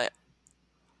 On what?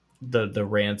 The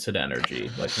rancid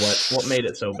energy. Like what made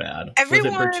it so bad? Was it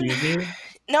Everyone. Bertuzzi?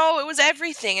 No, it was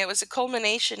everything. It was a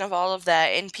culmination of all of that,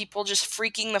 and people just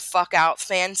freaking the fuck out.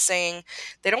 Fans saying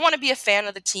they don't want to be a fan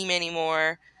of the team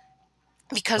anymore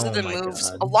because of Oh the my moves.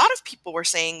 god. A lot of people were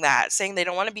saying that, saying they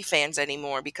don't want to be fans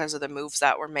anymore because of the moves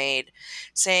that were made,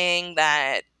 saying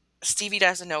that Stevie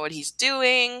doesn't know what he's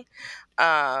doing.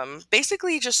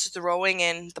 Basically just throwing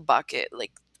in the bucket.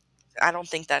 Like, I don't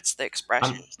think that's the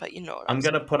expression, I'm but you know what I'm I'm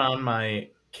gonna put on my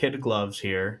kid gloves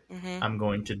here. saying. Hmm. I'm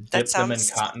going to That dip them in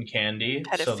sounds cotton candy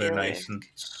so they're pedophilia. nice and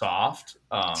soft.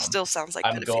 Still sounds like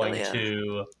I'm going pedophilia.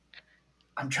 to.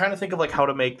 I'm trying to think of like how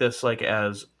to make this like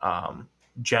as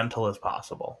gentle as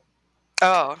possible.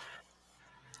 Oh,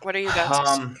 what are you about to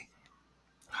say? Um,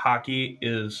 Hockey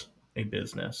is a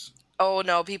business. Oh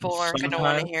no, people aren't going to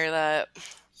want to Sometimes, hear that.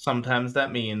 sometimes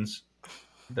that means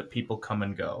that people come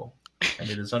and go, and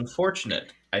it is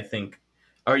unfortunate. I think.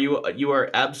 You are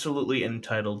absolutely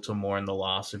entitled to mourn the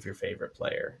loss of your favorite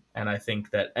player, and I think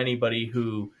that anybody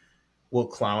who will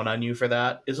clown on you for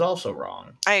that is also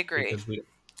wrong I agree. because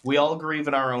we all grieve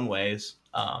in our own ways.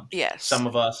 Yes. Some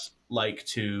of us like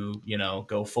to, you know,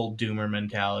 go full doomer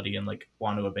mentality and like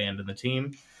want to abandon the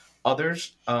team.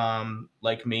 Others,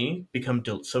 like me, become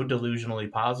so delusionally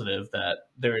positive that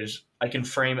I can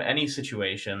frame any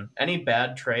situation, any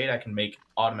bad trade, I can make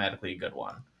automatically a good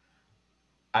one.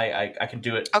 I can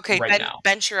do it Okay, right now.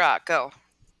 Ben Chirac, go.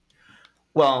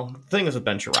 Well, the thing is with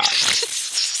Ben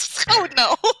Sherratt, Oh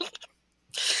no.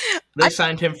 they I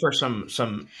signed him for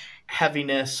some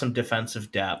heaviness, some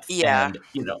defensive depth, Yeah. and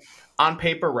you know, on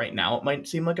paper right now it might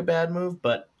seem like a bad move,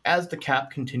 but as the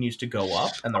cap continues to go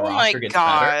up and the Oh my roster gets better,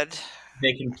 god.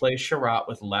 they can play Sherratt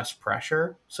with less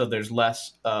pressure, so there's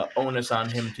less onus on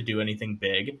him to do anything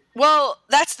big. Well,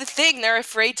 that's the thing. They're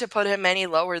afraid to put him any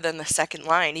lower than the second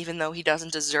line, even though he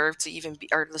doesn't deserve to even be,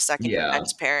 or the second Yeah,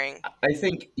 defense pairing. I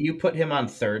think you put him on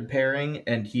third pairing,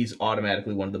 and he's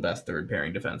automatically one of the best third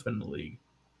pairing defensemen in the league.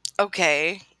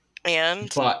 Okay.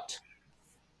 And But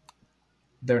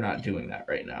they're not doing that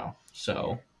right now.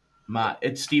 So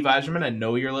it's Steve Eiserman. I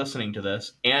know you're listening to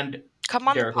this, and come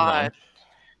on the Derek pod. Lamone.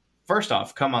 First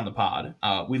off, come on the pod.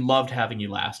 We loved having you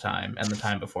last time and the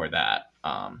time before that.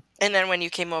 And then when you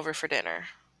came over for dinner.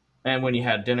 And when you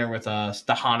had dinner with us,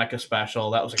 the Hanukkah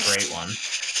special, that was a great one.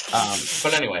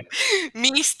 But anyway,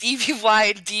 Me, Stevie Y,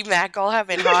 and D Mac all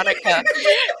having Hanukkah.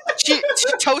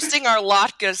 Toasting our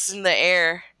latkes in the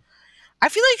air. I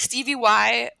feel like Stevie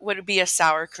Y would be a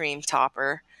sour cream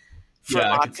topper for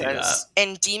yeah, I could see latkes, that.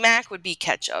 and D Mac would be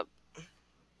ketchup.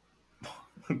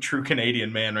 True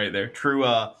Canadian man right there. True.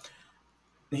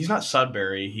 He's not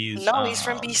Sudbury. He's No, he's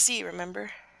from BC, remember?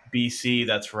 BC.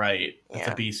 That's right. That's a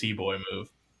Yeah. BC boy move.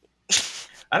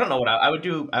 I don't know what I would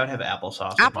do. I would have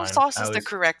applesauce with mine. Applesauce is the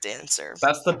correct answer.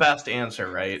 That's the best answer,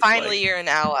 right? Finally, Like, you're an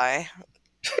ally.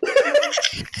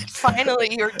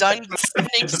 Finally, you're done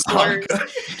spinning slurs.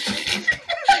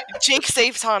 Jake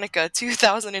saves Hanukkah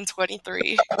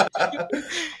 2023.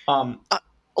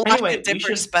 Anyway, we Dipper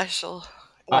should special.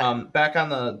 What? back on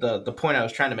the point I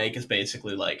was trying to make is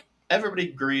basically like everybody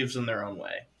grieves in their own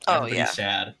way. Everybody's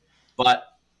sad, but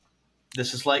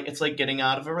this is like, it's like getting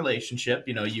out of a relationship.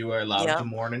 You know, you are allowed to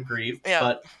mourn and grieve,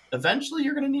 but eventually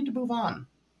you're going to need to move on.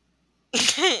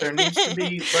 There needs to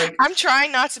be like. I'm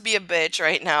trying not to be a bitch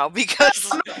right now because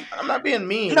I'm not being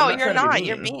mean. No, I'm not you're not. Be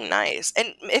You're being nice,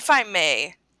 and if I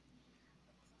may,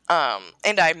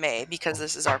 and I may because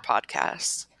this is our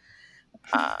podcast.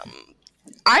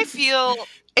 I feel,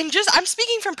 and just I'm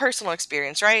speaking from personal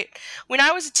experience, right? When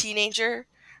I was a teenager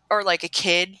or like a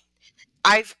kid,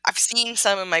 I've seen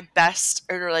some of my best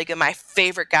or like my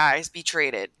favorite guys be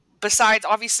traded. Besides,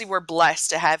 obviously, we're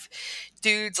blessed to have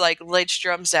dudes like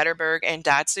Lidstrom, Zetterberg, and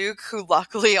Datsuk, who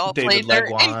luckily all David played their.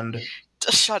 Legwand.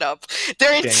 Shut up.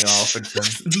 They're in Daniel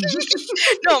Alfredson.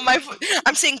 No,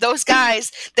 I'm saying those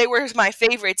guys, they were my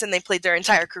favorites and they played their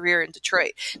entire career in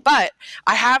Detroit. But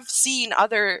I have seen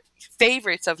other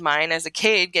favorites of mine as a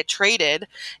kid get traded,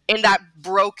 and that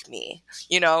broke me,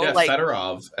 you know? Yeah, like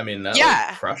Fedorov. I mean, that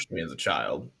like crushed me as a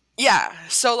child. Yeah.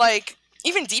 So like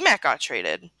even DMAC got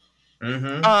traded.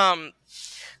 Mm-hmm.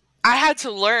 I had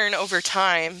to learn over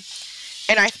time.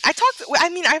 And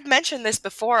I've mentioned this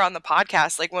before on the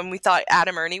podcast, like when we thought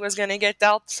Adam Ernie was going to get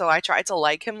dealt, so I tried to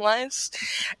like him less.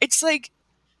 It's like,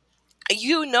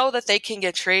 you know that they can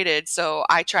get traded, so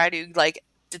I try to like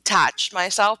detach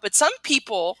myself. But some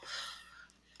people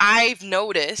I've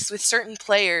noticed with certain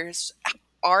players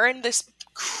are in this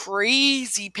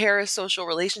crazy parasocial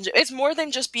relationship. It's more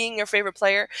than just being your favorite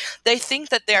player. They think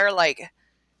that they're like,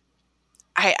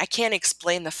 I can't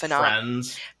explain the phenomenon.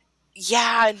 Friends.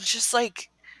 Yeah, and just like,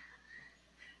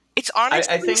 it's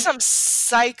honestly I think some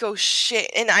psycho shit.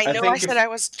 And I know I said I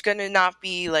was gonna not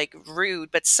be like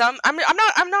rude, but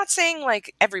I'm not saying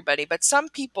like everybody, but some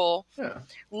people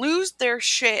lose their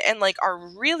shit and like are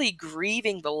really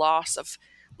grieving the loss of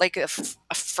like a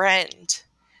friend.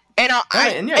 And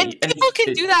people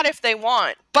can do that if they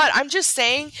want, but I'm just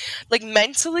saying, like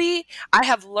mentally, I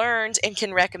have learned and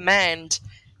can recommend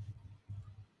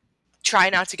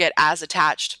try not to get as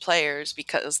attached to players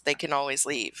because they can always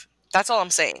leave. That's all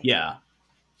I'm saying. Yeah.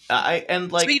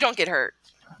 So you don't get hurt.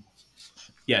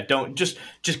 Yeah, don't just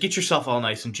get yourself all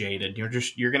nice and jaded.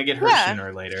 You're gonna get hurt sooner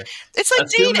or later. It's like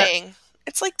dating.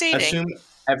 It's like dating. Assume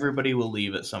everybody will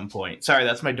leave at some point. Sorry,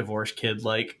 that's my divorced kid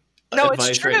advice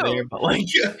it's true. right there. But like,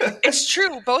 it's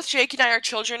true. Both Jake and I are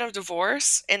children of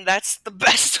divorce, and that's the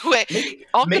best way.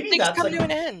 All good things come to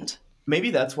an end. Maybe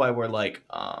that's why we're like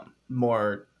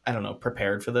more, I don't know,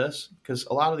 prepared for this, because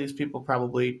a lot of these people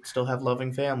probably still have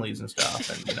loving families and stuff,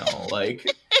 and you know, like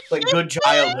good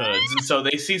childhoods, and so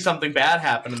they see something bad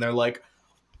happen, and they're like,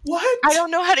 "What? I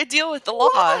don't know how to deal with the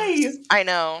loss." I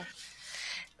know.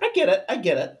 I get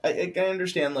it. I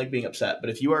understand like being upset,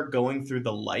 but if you are going through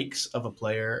the likes of a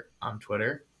player on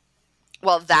Twitter,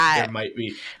 well, that it might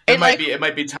be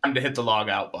time to hit the log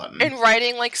out button. And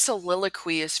writing like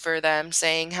soliloquies for them,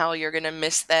 saying how you're gonna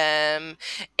miss them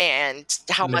and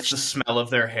how much the smell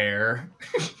of their hair.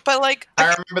 But like,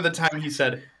 I remember the time he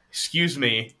said, "Excuse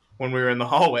me," when we were in the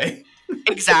hallway.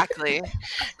 Exactly.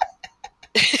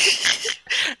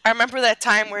 I remember that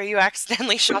time where you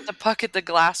accidentally shot the puck at the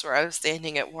glass where I was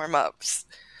standing at warm-ups.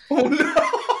 Oh no!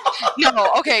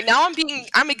 No, okay, now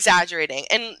I'm exaggerating.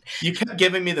 And you kept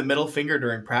giving me the middle finger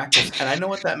during practice, and I know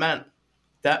what that meant.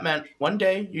 That meant one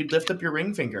day you'd lift up your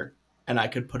ring finger, and I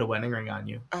could put a wedding ring on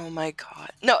you. Oh my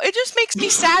god. No, it just makes me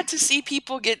sad to see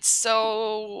people get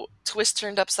so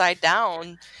turned upside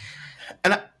down.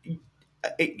 And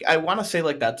I want to say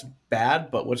like that's bad,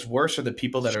 but what's worse are the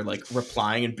people that are like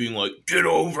replying and being like, "Get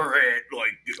over it!" Like,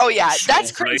 oh yeah,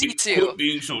 that's crazy too. Quit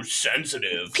being so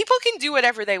sensitive. People can do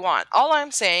whatever they want. All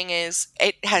I'm saying is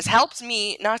it has helped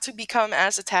me not to become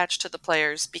as attached to the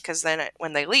players, because then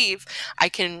when they leave, I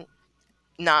can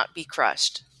not be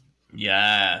crushed.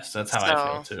 Yes, that's how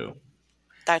I feel too.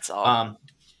 That's all.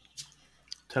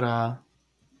 Ta-da!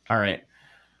 All right,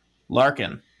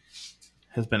 Larkin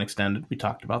has been extended. We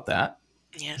talked about that.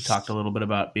 Yes. We talked a little bit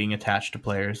about being attached to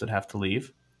players that have to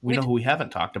leave. We know who we haven't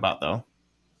talked about, though.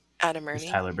 Adam Ernie.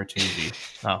 Tyler Bertuzzi.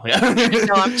 Oh, yeah.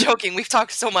 No, I'm joking. We've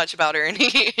talked so much about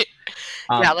Ernie.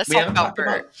 Yeah, let's talk about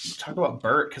Bert. Talk about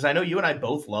Bert, because I know you and I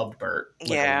both loved Bert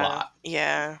a lot.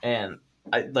 Yeah. And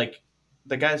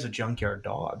the guy's a junkyard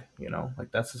dog, you know?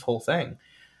 Like, that's his whole thing.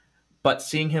 But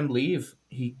seeing him leave,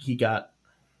 he got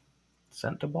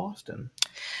sent to Boston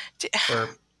for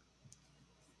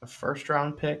a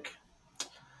first-round pick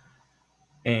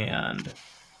and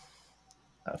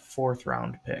A 4th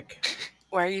round pick.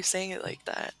 Why are you saying it like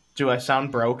that? Do I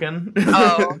sound broken?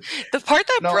 Oh, the part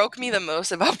that No. broke me the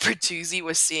most about Bertuzzi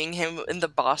was seeing him in the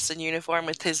Boston uniform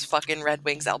with his fucking Red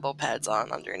Wings elbow pads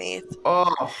on underneath.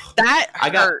 Oh, That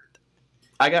hurt.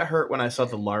 I got hurt when I saw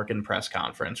the Larkin press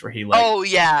conference where he Oh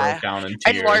yeah, broke down in and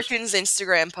tears. Larkin's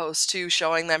Instagram post too,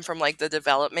 showing them from like the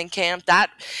development camp.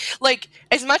 That, like,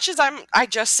 as much as I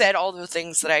just said all the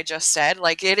things that I just said,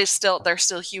 like it is still they're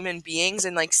still human beings,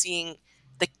 and like seeing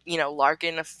the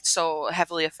Larkin so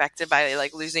heavily affected by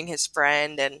like losing his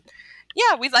friend, and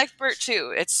yeah, we like Bert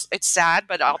too. It's sad,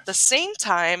 but at the same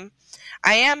time,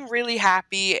 I am really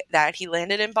happy that he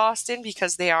landed in Boston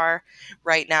because they are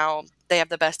right now. They have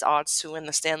the best odds to win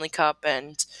the Stanley Cup,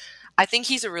 and I think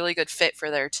he's a really good fit for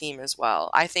their team as well.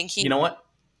 I think he. You know what?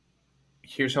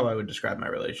 Here's how I would describe my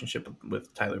relationship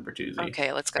with Tyler Bertuzzi.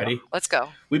 Okay, let's go. Ready? Let's go.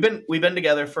 We've been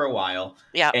together for a while.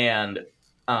 Yeah. And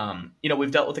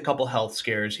we've dealt with a couple health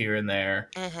scares here and there,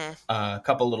 a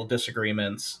couple little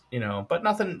disagreements, but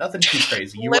nothing too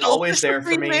crazy. You were always there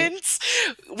for me.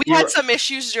 We had some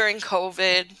issues during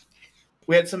COVID.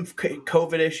 We had some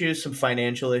COVID issues, some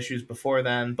financial issues before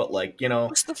then, but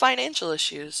what's the financial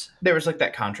issues? There was like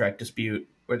that contract dispute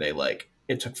where they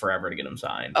it took forever to get him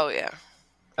signed. Oh yeah.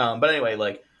 But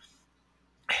anyway,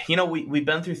 we've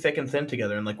been through thick and thin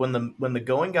together, and when the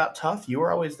going got tough, you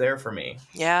were always there for me.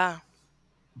 Yeah.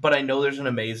 But I know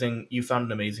you found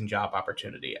an amazing job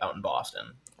opportunity out in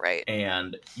Boston. Right.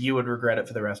 And you would regret it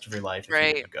for the rest of your life if right.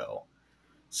 you didn't go.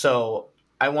 So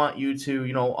I want you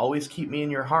to, always keep me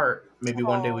in your heart. Maybe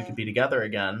one day we could be together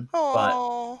again.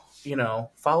 Aww. But,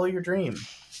 follow your dream.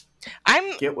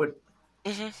 Get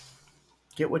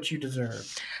what you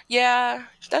deserve. Yeah,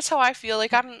 that's how I feel.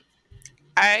 Like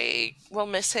I will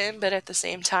miss him, but at the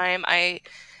same time, I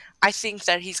think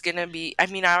that he's gonna be. I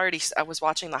mean, I was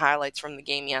watching the highlights from the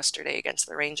game yesterday against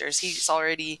the Rangers. He's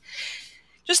already.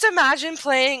 Just imagine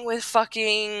playing with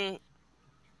fucking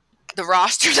the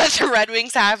roster that the Red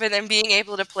Wings have, and then being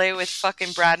able to play with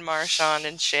fucking Brad Marchand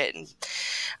and shit. And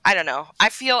I don't know. I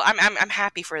feel I'm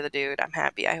happy for the dude. I'm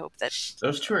happy. I hope that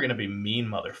those two are gonna be mean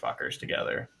motherfuckers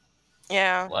together.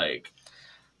 Yeah.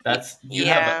 You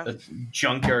have a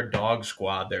junkyard dog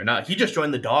squad there. Now he just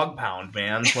joined the dog pound,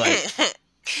 man.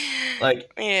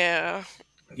 Yeah.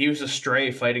 He was a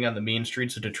stray fighting on the mean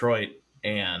streets of Detroit,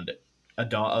 and a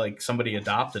dog, somebody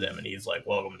adopted him, and he's like,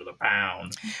 "Welcome to the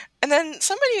pound." And then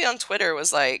somebody on Twitter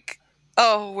was like,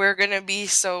 "Oh, we're gonna be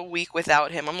so weak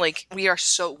without him." I'm like, "We are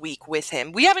so weak with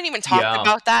him. We haven't even talked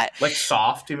about that."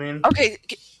 Soft, you mean? Okay.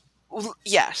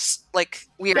 Yes,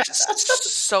 we are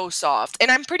so soft, and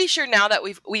I'm pretty sure now that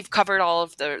we've covered all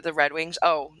of the Red Wings.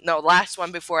 Oh no, last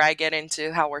one before I get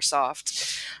into how we're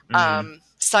soft.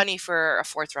 Sonny for a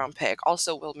 4th round pick.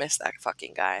 Also, we'll miss that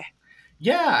fucking guy.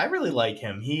 Yeah, I really like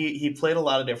him. He played a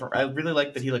lot of different. I really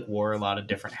like that he wore a lot of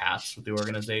different hats with the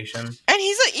organization. And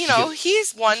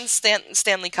he's won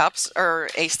Stanley Cups or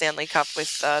a Stanley Cup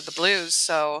with the Blues,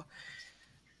 so.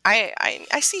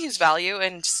 I see his value,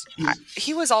 and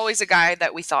he was always a guy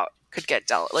that we thought could get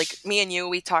dealt. Like me and you,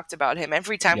 we talked about him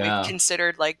every time we've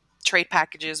considered trade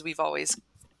packages. We've always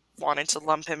wanted to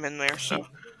lump him in there. So,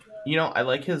 I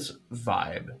like his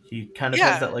vibe. He kind of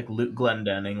has that Luke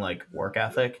Glendening work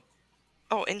ethic.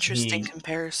 Oh, interesting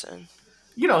comparison.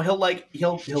 He's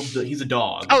a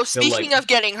dog. Oh, speaking of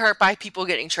getting hurt by people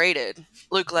getting traded,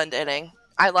 Luke Glendening.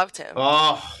 I loved him.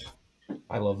 Oh.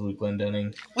 I love Luke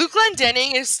Glendening. Luke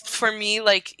Glendening is, for me,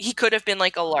 he could have been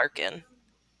a Larkin.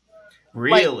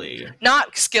 Really?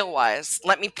 Not skill-wise.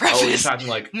 Let me preface. Oh, you're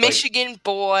talking Michigan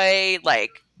boy,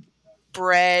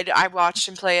 bred. I watched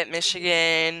him play at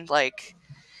Michigan. Do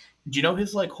you know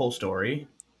his, whole story?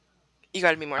 You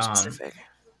gotta be more specific.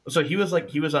 So he was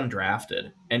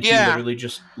undrafted, and he literally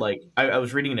just, I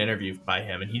was reading an interview by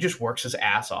him, and he just works his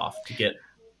ass off to get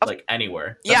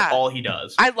anywhere. That's all he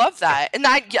does. I love that. And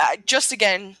just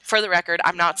again, for the record,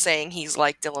 I'm not saying he's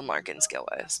like Dylan Larkin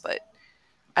skill-wise, but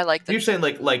I like that. You're saying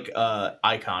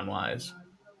icon-wise,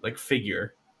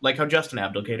 figure. Like how Justin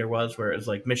Abdelkader was, where it was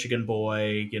Michigan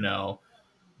boy,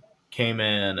 came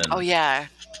in and... Oh, yeah.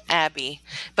 Abby.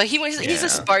 But he's a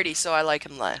Sparty, so I like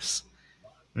him less.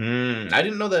 I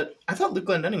didn't know that. I thought Luke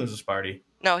Glendening was a Sparty.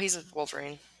 No, he's a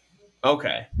Wolverine.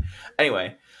 Okay.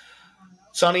 Anyway,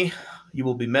 Sonny... You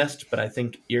will be missed, but I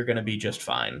think you're going to be just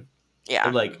fine.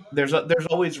 Yeah. There's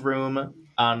always room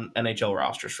on NHL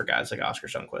rosters for guys like Oscar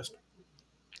Sundqvist.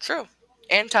 True.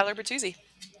 And Tyler Bertuzzi.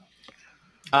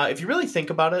 If you really think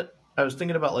about it, I was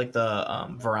thinking about the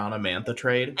Verana-Mantha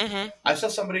trade. Mm-hmm. I saw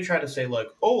somebody try to say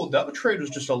oh, that trade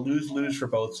was just a lose-lose for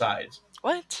both sides.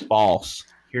 What? False.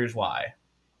 Here's why.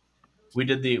 When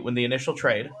the initial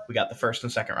trade, we got the 1st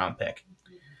and 2nd round pick.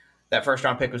 That first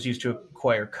round pick was used to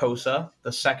acquire Kosa.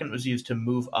 The second was used to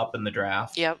move up in the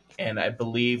draft. Yep. And I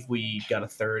believe we got a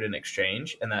third in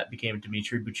exchange, and that became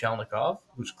Dmitry Buchelnikov,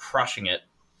 who's crushing it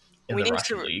in the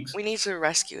Russian leagues. We need to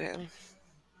rescue him.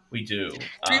 We do.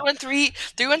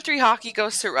 313 Hockey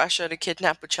goes to Russia to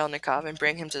kidnap Buchelnikov and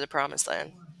bring him to the promised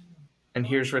land. And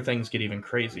here's where things get even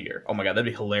crazier. Oh my god, that'd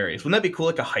be hilarious. Wouldn't that be cool,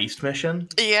 like a heist mission?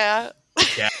 Yeah.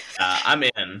 Yeah, I'm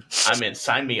in.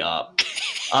 Sign me up.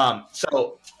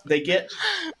 So they get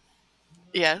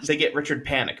Richard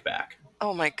Panik back.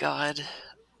 Oh my god.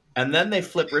 And then they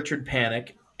flip Richard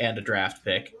Panik and a draft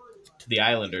pick to the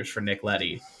Islanders for Nick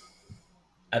Leddy.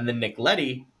 And then Nick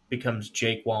Leddy becomes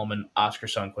Jake Wallman, Oscar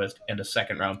Sundquist, and a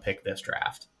second-round pick this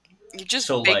draft. You just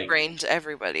big-brained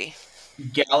everybody.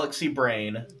 Galaxy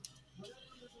brain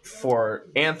for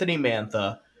Anthony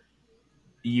Mantha.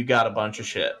 You got a bunch of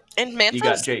shit. And Mantha's you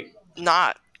got Jake.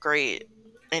 Not great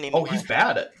anymore. Oh, he's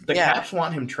bad. The Caps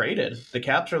want him traded. The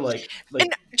Caps are like and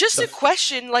just a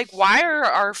question, like, why are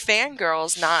our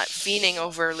fangirls not fiending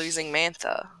over losing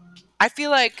Mantha? I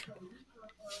feel like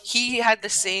he had the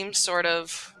same sort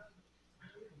of...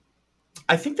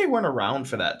 I think they weren't around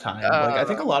for that time. I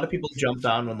think a lot of people jumped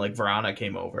on when like Vrana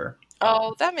came over.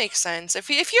 Oh, that makes sense. If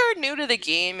you're new to the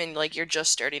game and like you're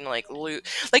just starting to like loot,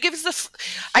 like if it's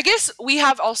I guess we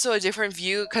have also a different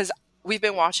view because we've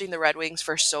been watching the Red Wings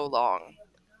for so long.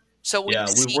 So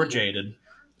we're jaded.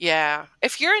 Yeah,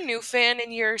 if you're a new fan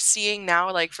and you're seeing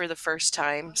now like for the first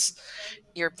times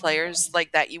your players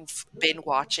like that you've been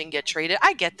watching get traded,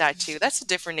 I get that too. That's a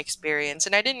different experience,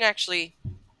 and I didn't actually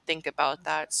think about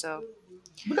that. So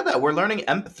look at that. We're learning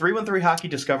 313 Hockey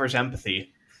discovers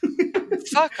empathy.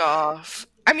 Fuck off.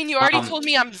 I mean, you already told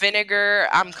me I'm vinegar,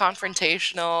 I'm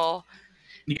confrontational.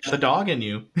 You got the dog in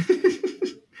you.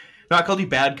 No, I called you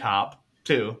bad cop,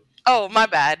 too. Oh, my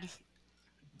bad.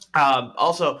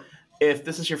 Also, if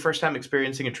this is your first time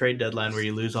experiencing a trade deadline where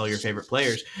you lose all your favorite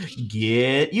players,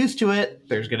 get used to it.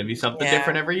 There's going to be something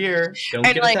different every year. Don't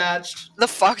get attached.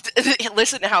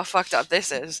 Listen to how fucked up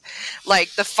this is.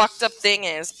 Like, the fucked up thing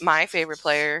is my favorite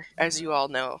player, as you all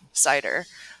know, Cider.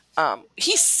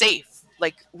 He's safe.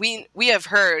 Like we have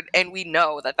heard and we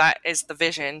know that is the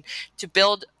vision to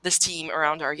build this team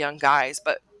around our young guys.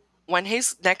 But when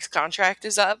his next contract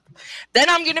is up,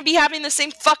 then I'm going to be having the same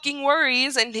fucking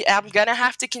worries, and I'm going to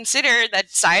have to consider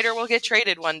that Cider will get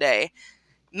traded one day.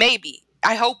 Maybe.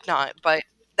 I hope not, but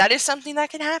that is something that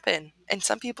can happen. And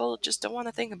some people just don't want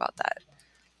to think about that.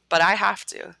 But I have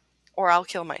to, or I'll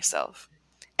kill myself.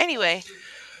 Anyway.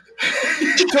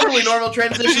 Totally normal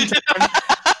transition time.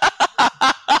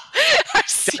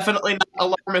 Definitely not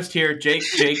alarmist here.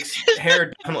 Jake's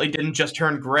hair definitely didn't just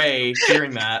turn gray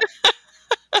hearing that.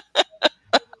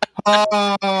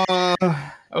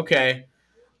 Okay.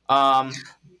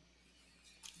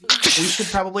 We should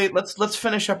probably let's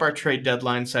finish up our trade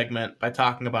deadline segment by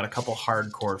talking about a couple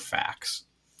hardcore facts.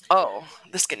 Oh,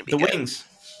 this is gonna be good. The Wings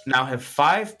now have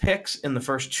 5 picks in the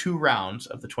first 2 rounds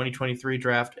of the 2023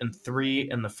 draft and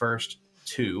 3 in the first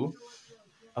 2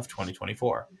 of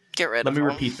 2024. Get rid of them. Let me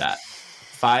repeat that.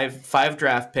 5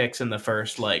 draft picks in the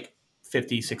first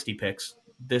 50, 60 picks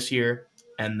this year,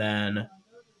 and then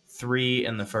 3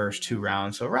 in the first 2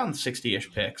 rounds, so around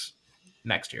 60-ish picks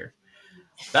next year.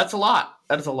 That's a lot.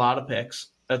 That is a lot of picks.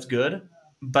 That's good,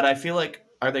 but I feel like,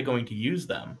 are they going to use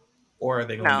them, or are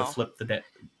they going to flip the debt?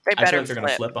 I feel like they're going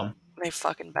to flip them. They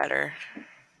fucking better.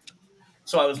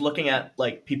 So I was looking at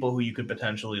people who you could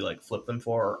potentially flip them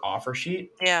for or offer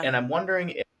sheet, and I'm wondering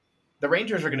if the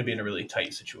Rangers are going to be in a really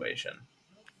tight situation.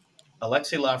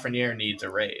 Alexis Lafreniere needs a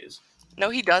raise.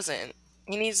 No, he doesn't.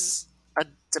 He needs a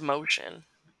demotion.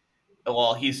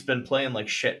 Well, he's been playing like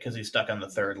shit because he's stuck on the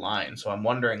third line. So I'm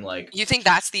wondering, You think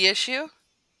that's the issue?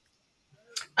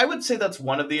 I would say that's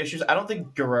one of the issues. I don't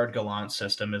think Gerard Gallant's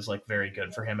system is very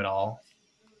good for him at all.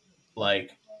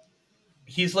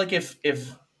 He's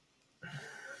if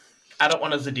I don't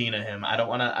want to Zadina him. I don't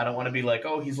want to be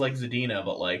he's like Zadina,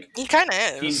 but he kind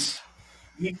of is.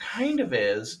 He kind of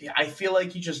is. I feel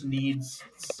like he just needs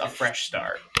a fresh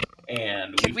start,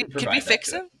 and could we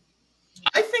fix him?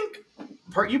 I think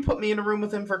you put me in a room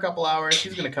with him for a couple hours,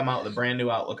 he's going to come out with a brand new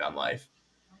outlook on life.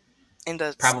 And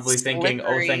probably thinking,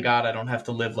 "Oh, thank God, I don't have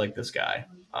to live like this guy."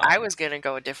 I was going to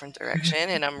go a different direction,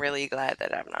 and I'm really glad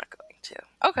that I'm not going to.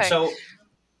 Okay. So,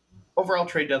 overall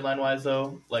trade deadline wise,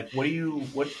 though, what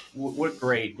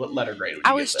grade, what letter grade would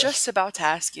you I was just about to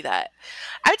ask you that.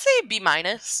 I'd say B-.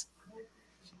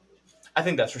 I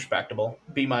think that's respectable.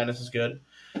 B- is good.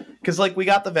 Because we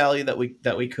got the value that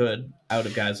we could out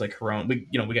of guys like Hronek.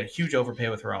 We got a huge overpay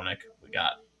with Hronek. We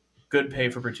got good pay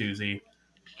for Bertuzzi.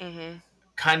 Mm-hmm.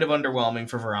 Kind of underwhelming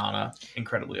for Vrana.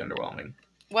 Incredibly underwhelming.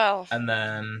 Well, and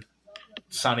then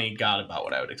Sonny got about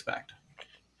what I would expect.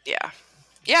 Yeah.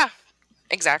 Yeah,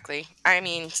 exactly. I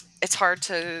mean, it's hard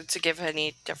to give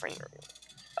any different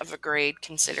of a grade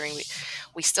considering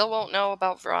we still won't know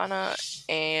about Verona,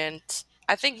 and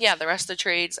I think the rest of the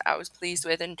trades I was pleased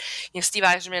with, and Steve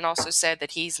Eiserman also said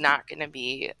that he's not going to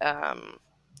be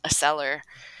a seller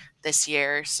this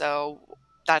year, so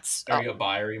that's Are you a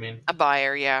buyer? You mean a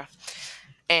buyer, yeah.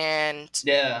 And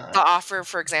yeah? the offer,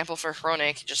 for example, for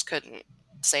Hronik, he just couldn't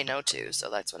say no to, so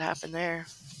that's what happened there.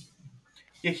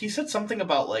 Yeah, he said something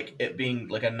about like it being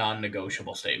like a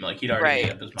non-negotiable statement. Like he'd already Right.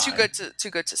 made up his Too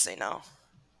mind, good to say no.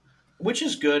 which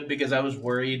is good because I was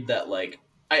worried that like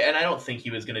I don't think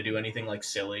he was going to do anything like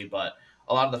silly, but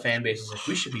a lot of the fan base is like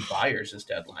we should be buyers this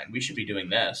deadline. We should be doing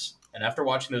this. And after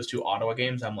watching those two Ottawa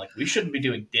games, I'm like we shouldn't be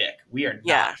doing dick. We are not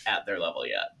Yeah. at their level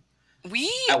yet. We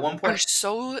At one are point,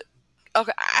 so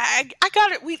okay. I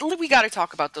got it. We got to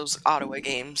talk about those Ottawa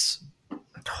games.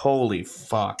 holy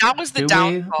fuck, That was the do we?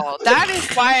 downfall. That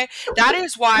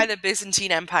is why the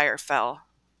Byzantine Empire fell.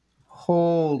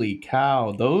 Holy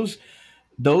cow, those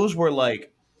were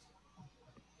like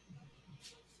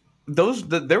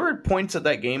there were points at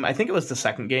that game. I think it was the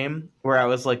second game where I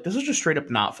was like, "This is just straight up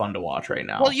not fun to watch right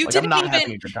Well, now." Like, I'm not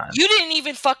having a good time. you didn't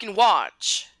even fucking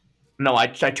watch. No, I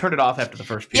turned it off after the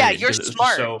first Yeah, period you're because it was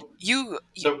just smart.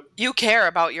 so. You care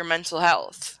about your mental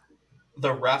health.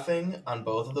 The refing on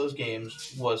both of those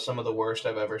games was some of the worst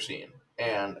I've ever seen,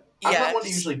 and I'm not one to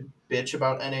Yes. usually bitch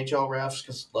about NHL refs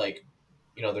because, like,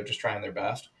 they're just trying their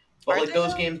best. But Are like they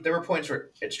those though? games, there were points where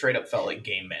it straight up felt like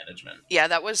game management. Yeah,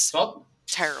 that was So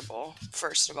terrible.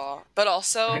 First of all, but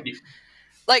also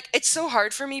like it's so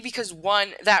hard for me because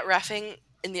one, that refing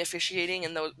and the officiating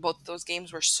in both those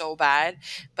games were so bad,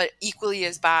 but equally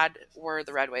as bad were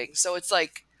the Red Wings. So it's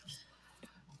like,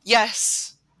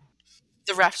 yes,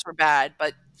 the refs were bad,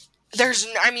 but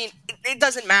I mean, it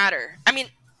doesn't matter. I mean,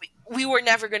 we were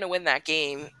never going to win that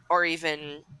game, or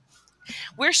even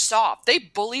we're soft. They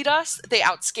bullied us, they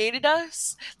outskated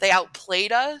us, they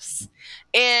outplayed us,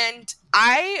 and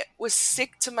I was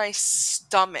sick to my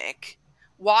stomach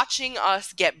watching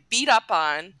us get beat up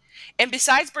on. And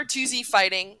besides Bertuzzi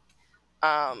fighting,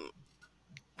 um,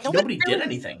 no one nobody did really,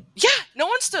 anything. yeah, no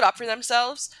one stood up for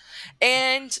themselves,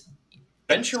 and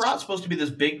Ben it's Sherratt's supposed to be this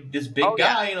big oh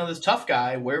yeah, guy, this tough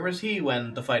guy. Where was he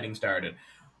when the fighting started?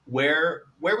 Where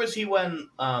was he when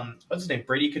what's his name?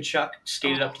 Brady Kachuk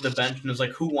skated oh, up to the bench and was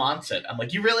like, "Who wants it?" I'm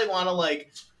like, "You really want to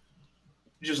like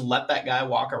just let that guy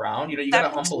walk around? You got that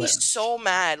to makes humble me him." so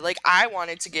mad. Like I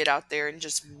wanted to get out there and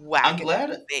just I'm whack him in glad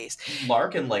the face.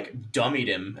 Larkin like dummied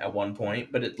him at one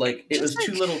point, but it Just was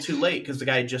too like little, too late because the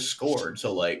guy just scored.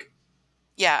 So like,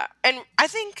 yeah, and I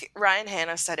think Ryan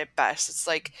Hanna said it best. It's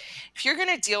like if you're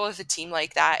going to deal with a team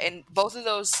like that, and both of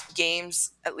those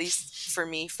games, at least for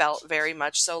me, felt very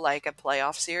much so like a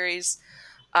playoff series.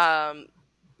 Um,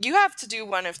 you have to do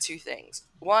one of two things.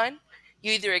 One,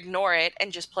 you either ignore it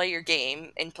and just play your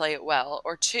game and play it well,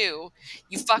 or two,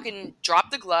 you fucking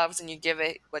drop the gloves and you give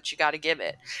it what you got to give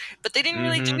it. But they didn't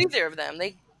really do mm-hmm. either of them.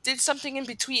 They did something in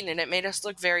between, and it made us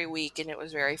look very weak, and it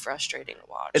was very frustrating to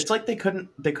watch. It's like they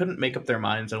couldn't make up their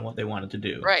minds on what they wanted to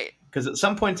do. Right. Because at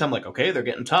some points I'm like, okay, they're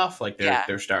getting tough, like Yeah.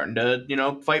 they're starting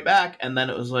to fight back, and then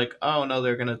it was like, oh no,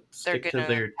 they're gonna They're stick to gonna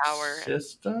their power.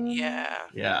 system. Yeah.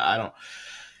 Yeah, I don't.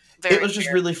 It Very was just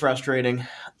fair. really frustrating.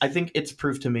 I think it's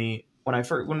proof to me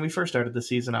when we first started the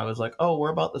season, I was like, oh,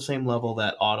 we're about the same level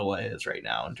that Ottawa is right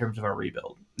now in terms of our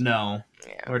rebuild. No,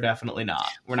 Yeah. we're definitely not.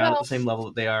 We're not at Well, the same level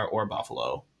that they are or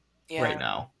Buffalo right yeah.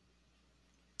 now.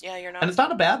 Yeah, you're And not. it's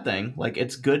not a bad thing. Like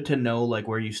it's good to know like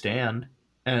where you stand,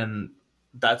 and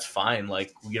that's fine.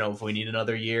 Like if we need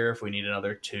another year, if we need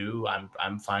another two,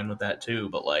 I'm fine with that too.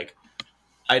 But like,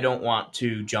 I don't want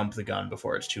to jump the gun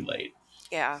before it's too late.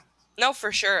 Yeah. No,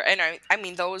 for sure. And I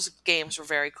mean those games were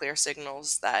very clear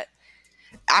signals that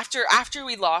after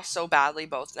we lost so badly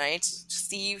both nights,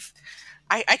 Steve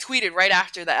I tweeted right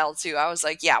after the L2. I was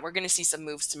like, yeah, we're gonna see some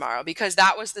moves tomorrow because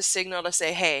that was the signal to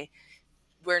say, hey,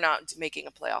 we're not making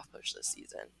a playoff push this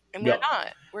season. And we're Yep.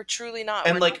 not. We're truly not. We're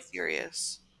And not like,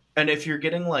 serious. and if you're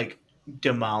getting like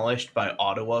demolished by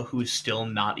Ottawa, who's still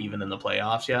not even in the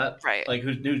playoffs yet, Right. like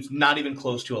who's not even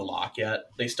close to a lock yet,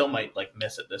 they still might like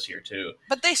miss it this year too.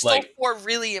 But they stole Like 4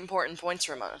 really important points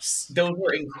from us. those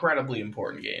were incredibly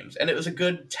important games, and it was a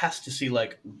good test to see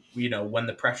like when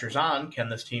the pressure's on, can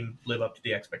this team live up to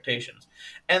the expectations?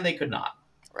 And they could not.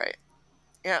 Right.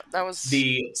 Yeah, that was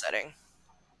The upsetting.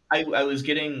 I was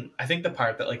getting. I think the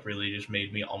part that like really just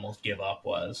made me almost give up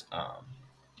was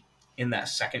in that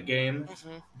second game.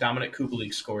 Mm-hmm. Dominic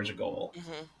Kubalik scores a goal.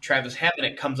 Mm-hmm. Travis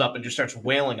Hamonic comes up and just starts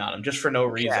wailing on him just for no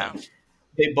Yeah. reason.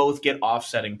 they both get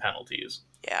offsetting penalties.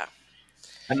 Yeah.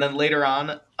 And then later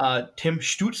on, Tim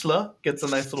Stutzle gets a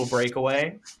nice little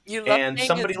breakaway, You love and saying his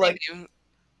somebody like name.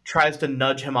 tries to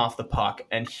nudge him off the puck,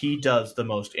 and he does the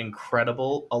most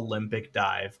incredible Olympic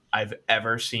dive I've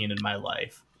ever seen in my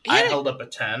life. I held up a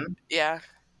 10. Yeah.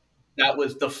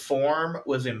 The form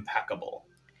was impeccable.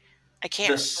 I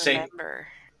can't remember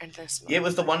in this moment. It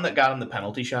was the one that got him the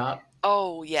penalty shot.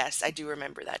 Oh, yes, I do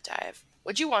remember that dive.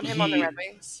 Would you want him on the Red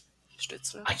Wings?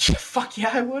 Stutzle? Fuck yeah,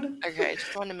 I would. Okay,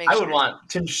 just wanted to make sure. I would want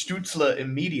Tim Stutzle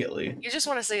immediately. You just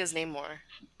want to say his name more.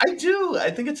 I do. I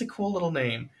think it's a cool little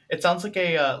name. It sounds like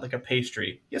a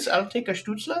pastry. Yes, I'll take a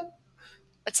Stutzle.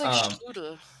 It's like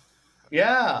strudel.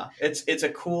 Yeah, it's a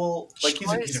cool, like,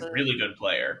 he's a really good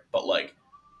player, but like,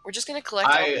 we're just gonna collect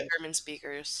all the German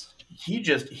speakers.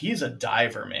 He's a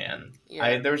diver, man.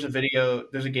 Yeah. There's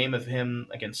a game of him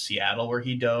against Seattle where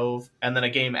he dove, and then a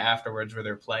game afterwards where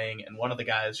they're playing, and one of the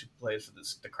guys who plays for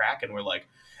the Kraken were like,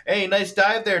 "Hey, nice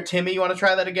dive there, Timmy. You want to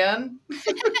try that again?"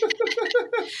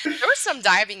 There was some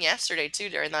diving yesterday too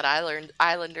during that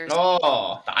Islanders.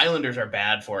 Oh, the Islanders are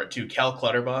bad for it too. Cal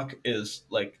Clutterbuck is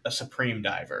like a supreme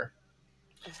diver.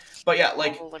 But yeah,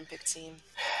 like Olympic team.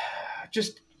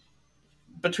 Just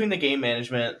between the game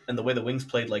management and the way the Wings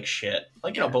played like shit,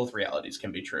 like, you know, both realities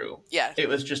can be true. Yeah. It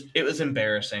was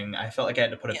embarrassing. I felt like I had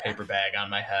to put a paper bag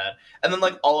on my head. And then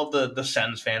like all of the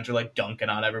Sens fans are like dunking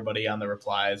on everybody on the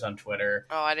replies on Twitter.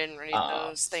 Oh, I didn't read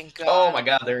those. Thank God. Oh my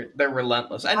God, they're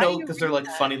relentless. I know, because they're like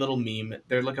funny little meme.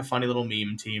 They're like a funny little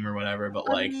meme team or whatever, but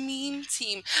like meme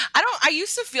team. I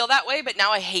used to feel that way, but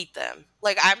now I hate them.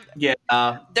 Like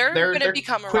they're gonna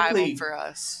become a rival for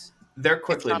us. They're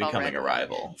quickly becoming a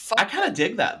rival. I kind of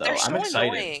dig that, though. They're so I'm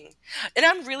excited. Annoying. And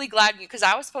I'm really glad, because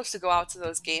I was supposed to go out to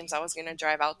those games. I was going to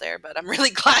drive out there, but I'm really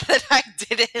glad that I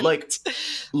didn't. Like,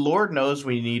 Lord knows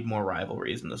we need more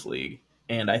rivalries in this league.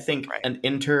 And I think an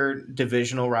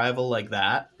interdivisional rival like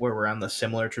that, where we're on the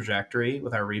similar trajectory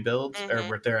with our rebuilds,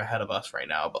 or they're ahead of us right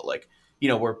now, but like, you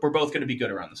know, we're both going to be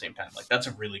good around the same time. Like, that's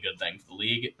a really good thing for the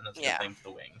league, and that's a good thing for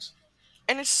the Wings.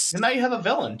 And now you have a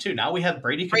villain, too. Now we have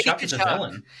Brady Tkachuk as a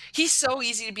villain. He's so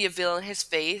easy to be a villain. His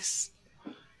face.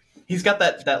 He's got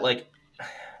that like,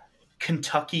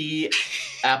 Kentucky,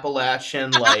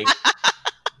 Appalachian, like,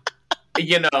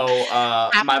 you know,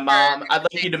 my mom, I'd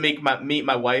like you to meet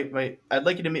my wife. I'd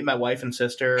like you to meet my wife and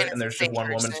sister, and there's just one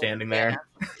woman standing there.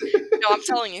 No, I'm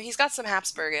telling you, he's got some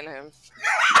Habsburg in him.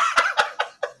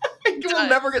 You will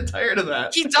never get tired of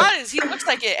that. He does. He looks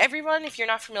like it. Everyone, if you're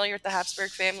not familiar with the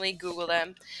Habsburg family, Google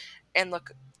them and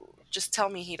look. Just tell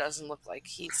me he doesn't look like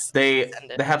he's the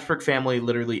Habsburg family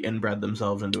literally inbred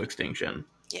themselves into extinction.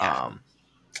 Yeah.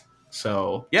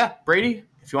 So yeah, Brady,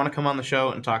 if you want to come on the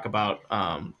show and talk about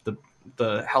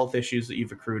the health issues that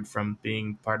you've accrued from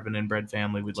being part of an inbred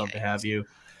family, we'd love to have you.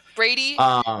 Brady,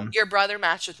 your brother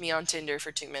matched with me on Tinder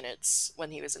for 2 minutes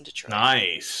when he was in Detroit.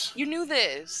 Nice. You knew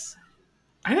this.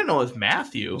 I didn't know it was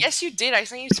Matthew. Yes, you did. I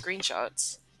sent you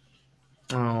screenshots.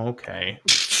 Oh, okay.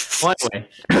 Well, anyway.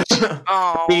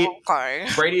 Okay.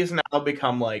 Brady has now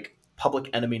become, like,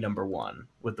 public enemy number one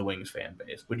with the Wings fan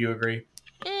base. Would you agree?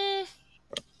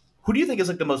 Who do you think is,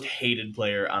 like, the most hated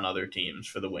player on other teams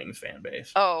for the Wings fan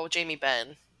base? Oh, Jamie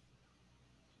Benn.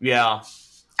 Yeah.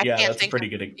 That's a pretty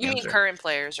good answer. You mean current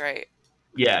players, right?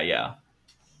 Yeah.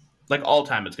 Like, all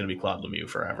time, it's going to be Claude Lemieux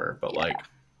forever. But, like,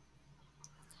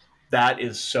 that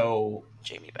is so...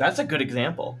 Jamie Benn. That's a good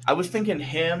example. I was thinking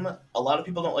him. A lot of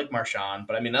people don't like Marchand,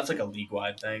 but I mean, that's like a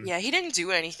league-wide thing. Yeah, he didn't do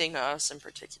anything to us in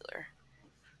particular.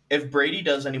 If Brady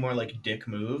does any more like dick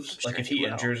moves, like if he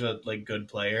injures a like good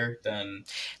player, then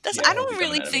I don't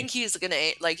really think he's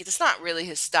gonna like. It's not really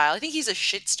his style. I think he's a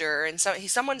shit stirrer, and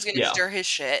someone's gonna stir his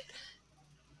shit,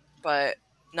 but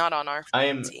not on our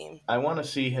team. I want to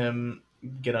see him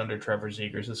get under Trevor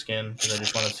Zegras' skin, because I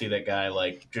just want to see that guy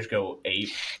like just go ape.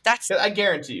 I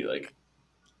guarantee you,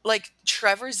 like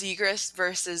Trevor Zegras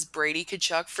versus Brady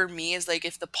Tkachuk for me is like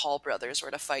if the Paul brothers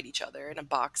were to fight each other in a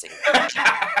boxing match.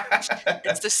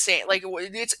 It's the same. Like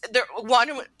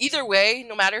either way,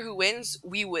 no matter who wins,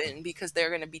 we win, because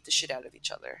they're gonna beat the shit out of each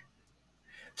other.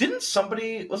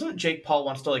 Wasn't it Jake Paul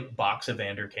wants to like box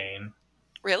Evander Kane?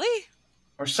 Really?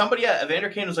 Or somebody,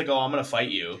 Evander Kane was like, "Oh, I'm gonna fight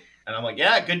you," and I'm like,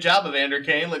 "Yeah, good job, Evander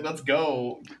Kane. Like, let's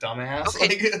go, dumbass."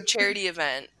 Okay, charity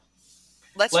event.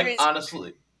 Let's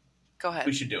honestly. Go ahead.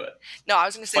 We should do it. No, I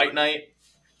was going to say...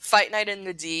 Fight night in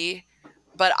the D,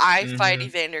 but I fight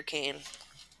Evander Kane.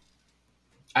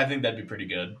 I think that'd be pretty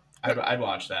good. I'd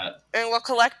watch that. And we'll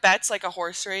collect bets like a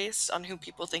horse race on who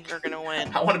people think are going to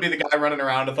win. I want to be the guy running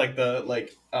around with like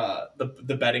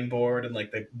the betting board and like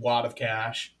the wad of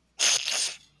cash.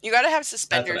 You got to have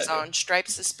suspenders on, striped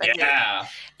suspenders. Yeah.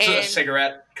 And a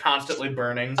cigarette constantly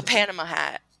burning. A Panama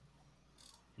hat.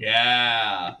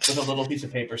 Yeah. With a little piece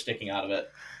of paper sticking out of it.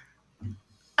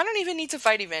 I don't even need to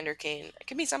fight Evander Kane. It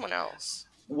can be someone else.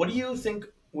 What do you think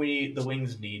the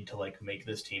Wings need to like make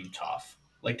this team tough?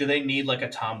 Like, do they need like a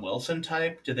Tom Wilson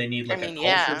type? Do they need like a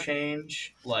culture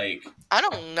change? Like, I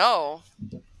don't know.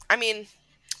 I mean,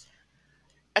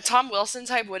 a Tom Wilson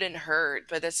type wouldn't hurt,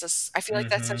 but it's just, I feel like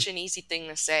that's such an easy thing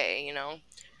to say, you know?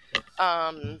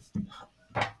 I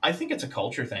think it's a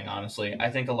culture thing, honestly. I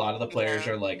think a lot of the players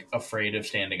are like afraid of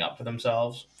standing up for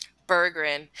themselves.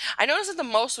 Berggren. I notice that the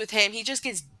most with him, he just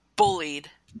gets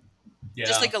bullied. Yeah.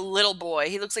 Just like a little boy.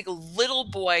 He looks like a little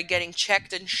boy getting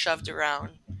checked and shoved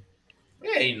around.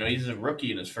 Yeah, you know, he's a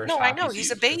rookie in his first hockey season. No, I know, he's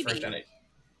a baby. We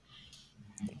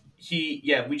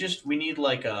need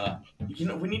like a, you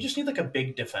know, we just need like a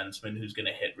big defenseman who's going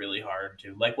to hit really hard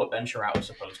too, like what Ben Sherratt was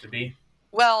supposed to be.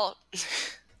 Well,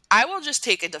 I will just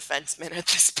take a defenseman at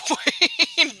this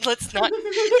point. Let's not,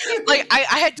 like,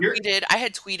 I had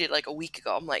tweeted like a week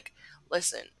ago. I'm like,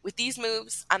 listen, with these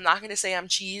moves, I'm not going to say I'm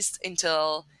cheesed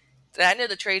until the end of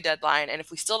the trade deadline. And if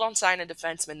we still don't sign a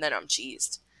defenseman, then I'm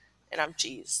cheesed. And I'm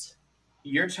cheesed.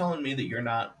 You're telling me that you're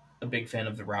not a big fan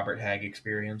of the Robert Hagg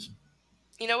experience?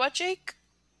 You know what, Jake?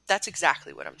 That's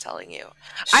exactly what I'm telling you.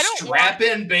 Strap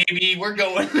in, baby. We're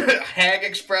going Hagg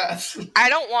Express. I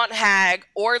don't want Hagg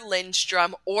or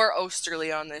Lindstrom or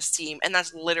Osterley on this team, and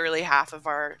that's literally half of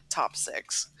our top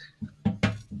six.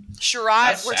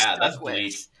 Sherratt, we're sad. That's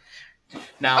bleak.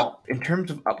 Now, in terms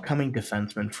of upcoming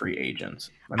defenseman free agents,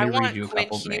 let me read you a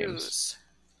couple of names.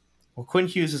 Well, Quinn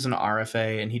Hughes is an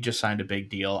RFA, and he just signed a big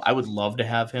deal. I would love to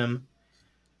have him,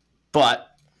 but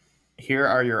here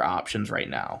are your options right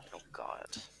now. Oh,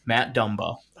 God. Matt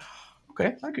Dumba.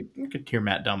 Okay, I could hear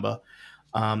Matt Dumba.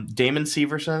 Damon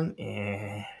Severson.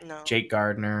 No. Jake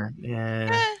Gardner.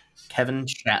 Kevin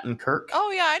Shattenkirk.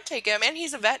 Oh, yeah, I'd take him. And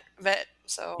he's a vet,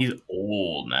 so. He's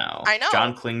old now. I know.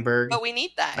 John Klingberg. But we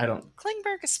need that.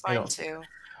 Klingberg is fine, too.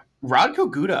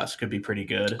 Radko Gudas could be pretty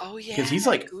good. Oh, yeah. Because he's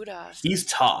like, Gudas. He's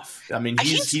tough. I mean,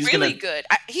 he's really good.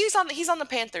 He's on the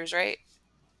Panthers, right?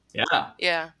 Yeah.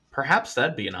 Yeah. Perhaps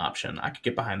that'd be an option. I could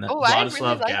get behind that. Oh,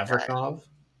 Vladislav really Gavrikov. That.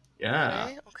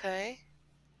 Yeah. Okay.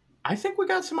 I think we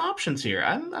got some options here.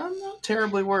 I'm not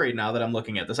terribly worried now that I'm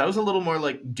looking at this. I was a little more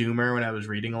like doomer when I was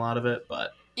reading a lot of it,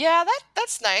 but yeah,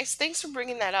 that's nice. Thanks for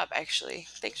bringing that up. Actually,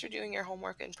 thanks for doing your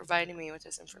homework and providing me with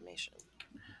this information.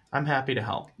 I'm happy to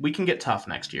help. We can get tough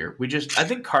next year. I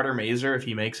think Carter Mazer, if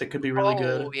he makes it, could be really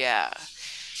good. Oh yeah.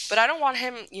 But I don't want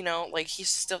him, like he's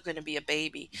still going to be a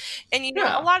baby. And,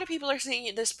 a lot of people are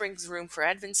saying this brings room for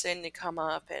Edvinsson to come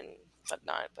up and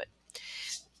whatnot. But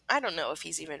I don't know if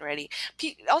he's even ready.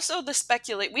 Also,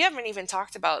 we haven't even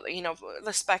talked about,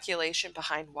 the speculation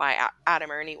behind why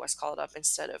Adam Ernie was called up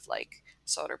instead of, like,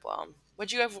 Soderblom.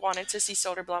 Would you have wanted to see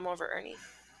Soderblom over Ernie?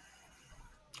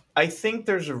 I think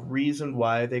there's a reason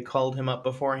why they called him up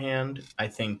beforehand. I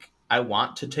think I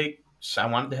wanted to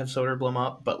have Soderblom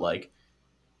up, but, like,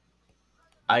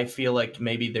 I feel like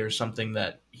maybe there's something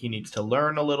that he needs to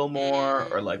learn a little more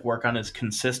or like work on his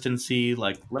consistency.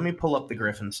 Like, let me pull up the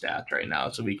Griffin stats right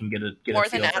now so we can get a feel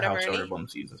for how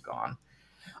Soderblom's season's gone.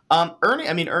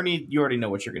 Ernie, you already know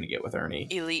what you're going to get with Ernie.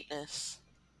 Eliteness.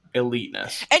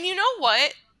 And you know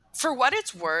what? For what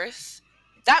it's worth,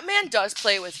 that man does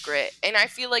play with grit. And I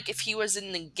feel like if he was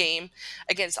in the game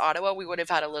against Ottawa, we would have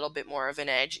had a little bit more of an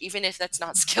edge, even if that's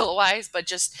not skill-wise, but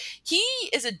just he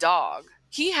is a dog.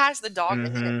 He has the dog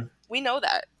in him. We know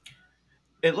that.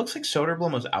 It looks like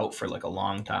Soderblom was out for like a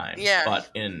long time. Yeah. But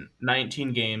in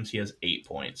 19 games, he has 8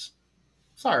 points.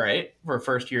 It's all right for a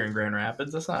first year in Grand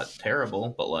Rapids. That's not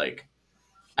terrible, but like,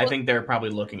 I think they're probably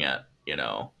looking at,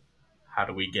 how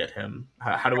do we get him?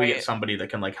 How do we get somebody that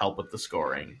can like help with the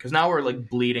scoring? Because now we're like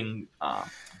bleeding.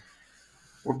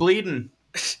 We're bleeding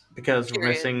because we're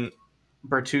missing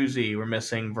Bertuzzi, we're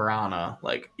missing Verana,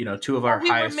 like, two of our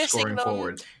highest scoring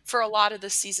forwards for a lot of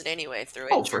the season anyway through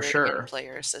injury and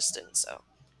player assistance. So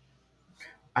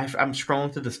I'm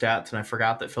scrolling through the stats and I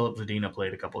forgot that Philip Zadina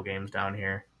played a couple games down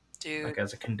here, dude, like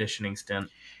as a conditioning stint.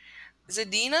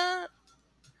 Zadina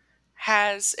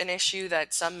has an issue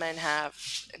that some men have,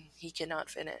 and he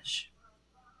cannot finish.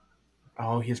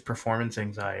 Oh, he has performance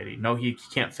anxiety. No, he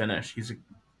can't finish.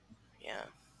 Yeah,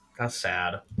 that's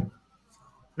sad.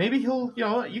 Maybe he'll,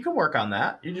 you can work on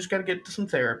that. You just got to get to some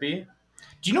therapy.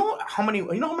 Do you know how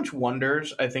much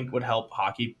wonders I think would help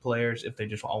hockey players if they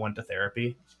just all went to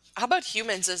therapy? How about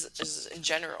humans as in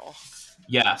general?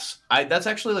 Yes. That's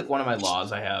actually like one of my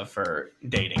laws I have for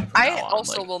dating. I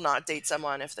also will not date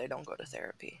someone if they don't go to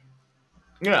therapy.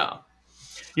 Yeah.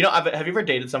 You know, have you ever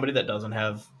dated somebody that doesn't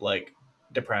have like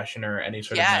depression or any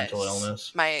sort of mental Yes.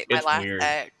 illness? My It's last weird.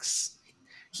 ex,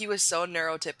 he was so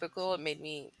neurotypical, it made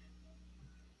me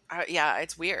yeah,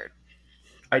 it's weird.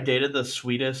 I dated the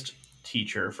sweetest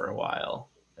teacher for a while,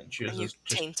 and she was And you just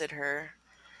tainted her.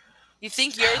 like You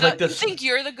this. think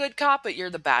you're the good cop, but you're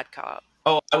the bad cop.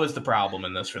 Oh, I was the problem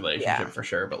in this Yeah. relationship for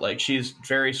sure. But like, she's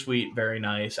very sweet, very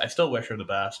nice. I still wish her the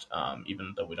best,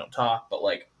 even though we don't talk. But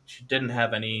like, she didn't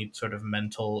have any sort of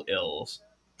mental ills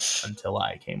until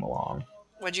I came along.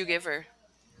 What'd you give her?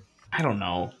 I don't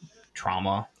know,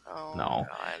 trauma. Oh No,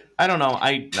 god. I don't know.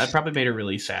 I probably made her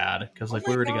really sad because Oh like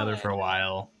we my were together for god. a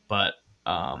while. But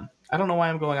I don't know why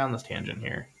I'm going on this tangent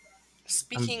here. I'm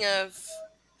Speaking of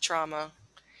trauma,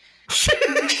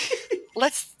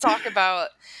 let's talk about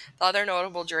the other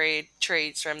notable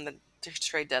trades from the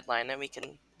trade deadline, and we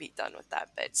can be done with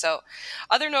that bit. So,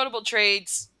 other notable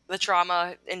trades: the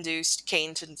trauma-induced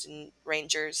Kane to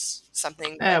Rangers,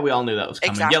 something that we all knew that was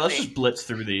coming. Yeah, let's exactly. just blitz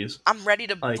through these. I'm ready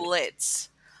to Like blitz.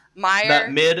 that Meyer.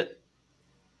 mid.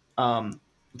 Um,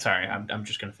 sorry, I'm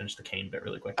just gonna finish the Kane bit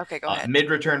really quick. Okay, go ahead. Mid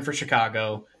return for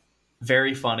Chicago,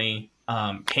 very funny.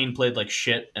 Kane played like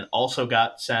shit and also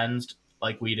got sensed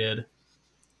like we did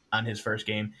on his first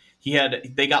game.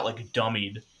 They got like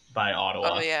dummied by Oh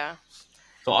Ottawa. yeah.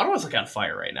 So Ottawa's like on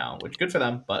fire right now, which good for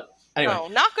them. But anyway, No,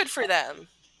 not good for them.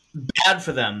 bad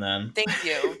for them then. Thank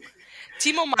you.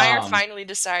 Timo Meyer um, finally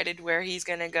decided where he's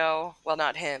gonna go. Well,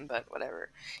 not him, but whatever.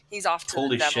 He's off to the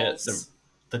holy shit, Devils.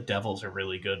 the Devils are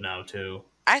really good now too.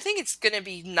 I think it's gonna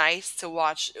be nice to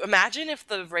watch. Imagine if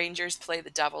the Rangers play the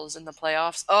Devils in the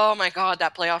playoffs. Oh my god,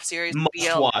 that playoff series would be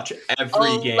Must watch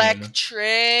every game.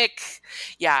 electric.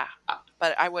 Yeah,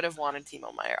 but I would have wanted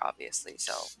Timo Meyer, obviously.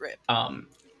 So rip.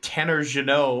 Tanner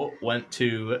Jeannot went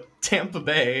to Tampa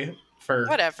Bay for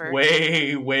Whatever.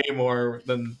 way more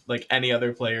than like any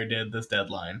other player did this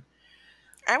deadline.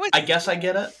 I would. I guess I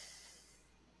get it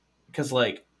because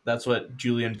like that's what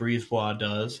Julien Brisebois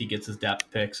does. He gets his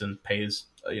depth picks and pays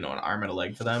an arm and a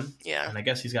leg for them. Yeah. And I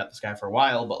guess he's got this guy for a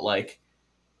while, but like,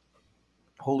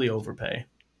 holy overpay.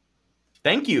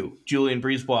 Thank you, Julien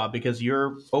Brisebois, because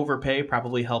your overpay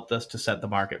probably helped us to set the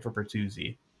market for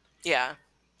Bertuzzi. Yeah,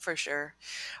 for sure.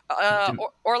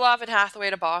 Orlov and Hathaway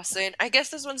to Boston. I guess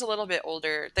this one's a little bit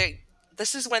older.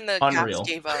 This is when the Caps Unreal.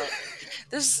 gave up.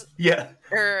 This Yeah.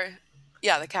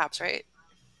 yeah, the Caps, right?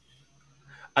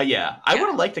 Yeah. I would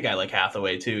have liked a guy like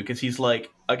Hathaway too, because he's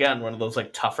like, again, one of those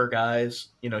like tougher guys.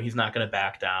 He's not going to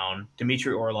back down.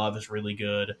 Dmitry Orlov is really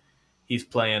good. He's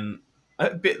playing.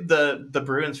 The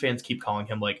Bruins fans keep calling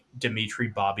him like Dmitry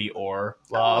Bobby Orlov.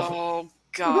 Oh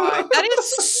god, that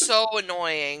is so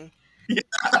annoying.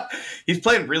 Yeah. He's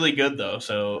playing really good though.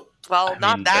 So well,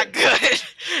 not that good.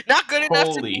 Not good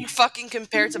enough to be fucking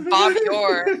compared to Bobby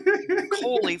Orr.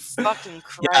 Holy fucking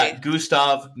Christ! Yeah,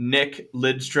 Gustav Nick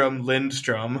Lindstrom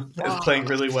is playing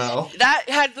really well. That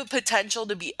had the potential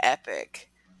to be epic.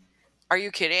 Are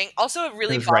you kidding? Also, it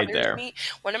really bothers me.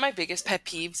 One of my biggest pet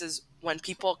peeves is when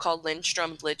people call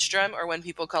Lindstrom Lidstrom or when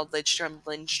people call Lidstrom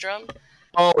Lindstrom.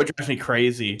 Oh, it drives me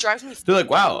crazy. It drives me They're like,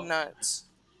 wow. Nuts.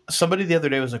 Somebody the other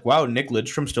day was like, wow, Nick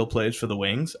Lidstrom still plays for the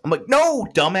Wings. I'm like, no,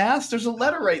 dumbass. There's a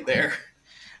letter right there.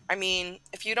 I mean,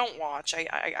 if you don't watch,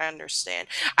 I understand.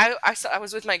 I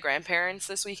was with my grandparents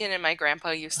this weekend, and my grandpa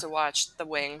used to watch the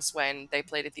Wings when they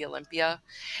played at the Olympia,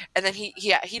 and then he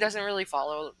doesn't really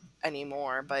follow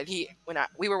anymore. But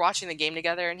we were watching the game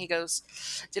together, and he goes,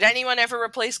 "Did anyone ever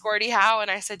replace Gordie Howe?" And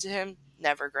I said to him,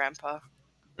 "Never, Grandpa.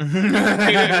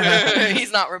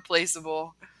 He's not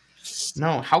replaceable."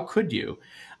 No, how could you?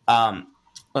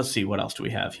 Let's see, what else do we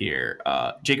have here?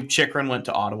 Jacob Chikrin went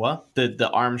to Ottawa. The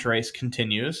arms race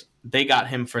continues. They got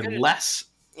him for less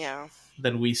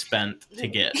than we spent to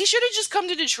get. He should have just come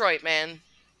to Detroit, man.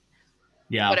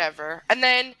 Yeah. Whatever. And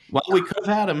then... Well, we could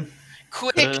have had him.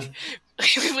 Quick.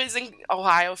 He was in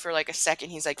Ohio for like a second.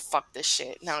 He's like, fuck this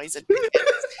shit. Now he's a...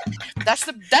 That's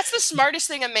the smartest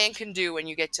thing a man can do when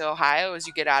you get to Ohio is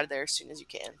you get out of there as soon as you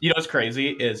can. You know what's crazy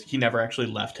is he never actually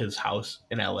left his house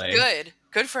in LA.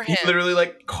 Good for him. He literally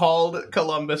like called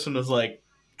Columbus and was like,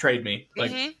 trade me.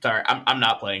 Like, sorry, I'm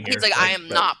not playing here. He's like, I am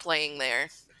not playing there.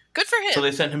 Good for him. So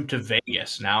they sent him to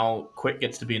Vegas. Now Quick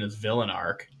gets to be in his villain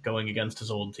arc going against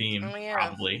his old team,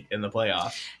 probably in the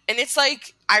playoffs. And it's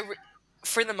like,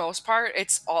 for the most part,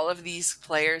 it's all of these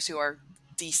players who are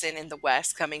decent in the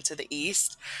West coming to the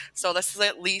East. So that's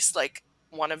at least like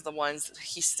one of the ones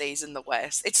he stays in the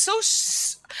West. It's so...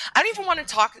 I don't even want to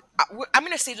talk... I'm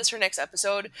going to save this for next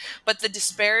episode, but the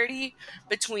disparity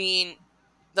between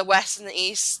the West and the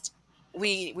East...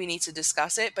 We need to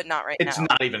discuss it, but not right now. It's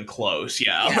not even close,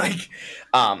 yeah.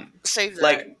 Like, save that.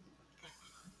 Like,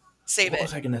 Save what it.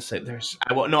 was I going to say?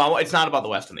 No, it's not about the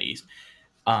West and the East.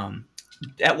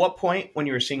 At what point when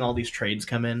you were seeing all these trades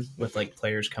come in with like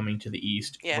players coming to the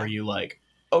East, were you like,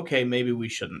 okay, maybe we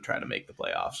shouldn't try to make the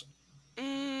playoffs?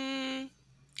 I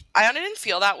didn't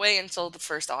feel that way until the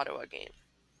first Ottawa game.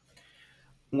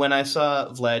 When I saw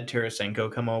Vlad Tarasenko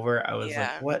come over, I was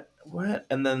like, what?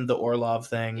 And then the Orlov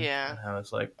thing. Yeah. And I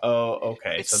was like, oh,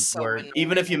 okay. It's So so we're annoying.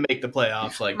 even if you make the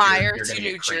playoffs, like Meyer you're to gonna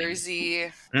New get creamed.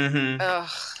 Jersey. Mm-hmm. Ugh.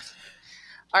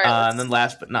 All right. And then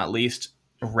last but not least,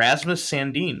 Rasmus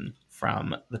Sandin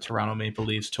from the Toronto Maple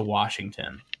Leafs to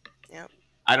Washington. Yep.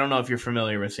 I don't know if you're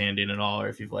familiar with Sandin at all, or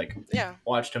if you've like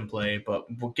watched him play, but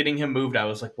getting him moved, I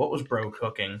was like, what was bro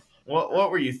cooking?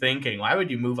 What were you thinking? Why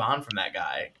would you move on from that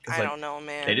guy? Because I don't know,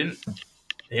 man. They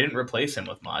didn't replace him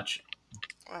with much.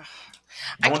 Ugh.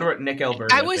 I wonder what Nick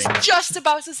Alberga I was just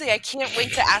about to say, I can't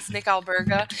wait to ask Nick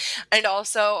Alberga, and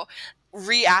also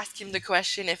re-ask him the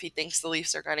question if he thinks the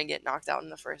Leafs are going to get knocked out in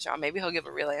the first round. Maybe he'll give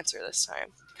a real answer this time.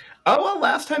 Oh, well,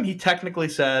 last time he technically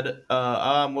said,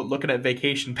 I'm looking at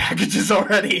vacation packages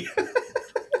already.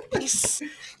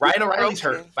 Ryan O'Reilly's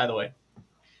hurt, by the way.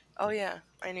 Oh, yeah.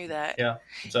 I knew that. Yeah,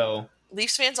 so...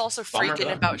 Leafs fans also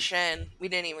freaking about Schenn. We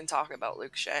didn't even talk about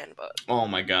Luke Schenn, but... Oh,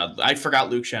 my God. I forgot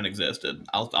Luke Schenn existed.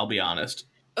 I'll be honest.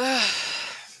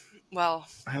 Well...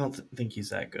 I don't think he's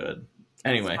that good.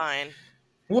 Anyway. Fine.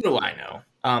 What do I know?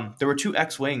 There were 2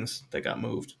 ex-wings that got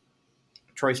moved.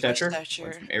 Troy Stetcher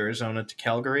went from Arizona to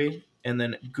Calgary, and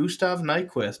then Gustav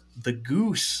Nyquist, the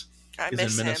Goose,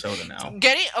 is in Minnesota now.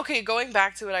 Going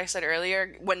back to what I said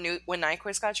earlier, when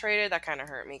Nyquist got traded, that kind of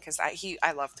hurt me because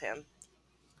I loved him.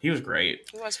 He was great.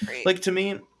 He was great. Like, to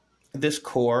me, this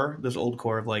old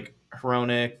core of like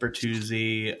Hronek,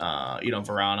 Bertuzzi,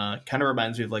 Verana, kind of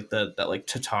reminds me of like that like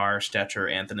Tatar,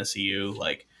 Stetcher, Athanasiou.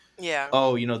 Like,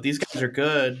 these guys are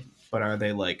good. But are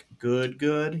they like good?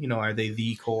 Are they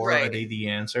the core? Right. Are they the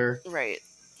answer? Right.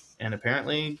 And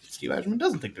apparently Steve Yzerman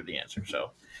doesn't think they're the answer.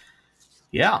 So,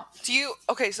 yeah.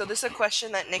 So this is a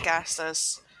question that Nick asked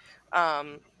us.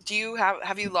 Do you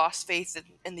have you lost faith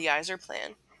in the Yzer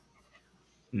plan?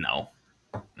 No.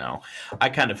 I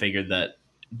kind of figured that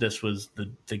this was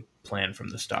the plan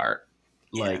from the start.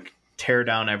 Like, tear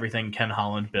down everything Ken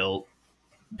Holland built,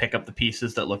 pick up the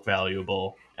pieces that look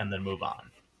valuable, and then move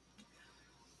on.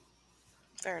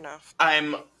 Fair enough.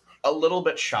 I'm a little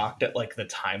bit shocked at like the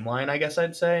timeline, I guess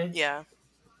I'd say. Yeah.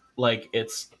 Like,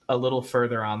 it's a little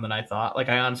further on than I thought. Like,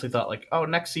 I honestly thought like, oh,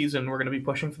 next season we're going to be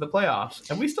pushing for the playoffs,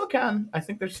 and we still can. I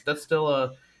think that's still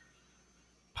a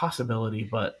possibility,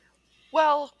 but.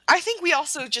 Well, I think we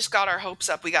also just got our hopes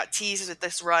up. We got teased with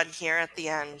this run here at the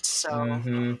end,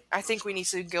 so I think we need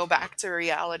to go back to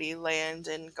reality land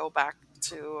and go back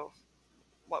to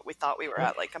what we thought we were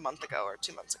at like a month ago or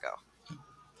 2 months ago.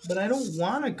 But I don't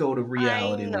want to go to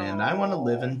reality land. I want to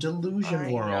live in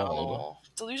Delusion World.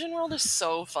 Delusion World is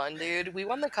so fun, dude. We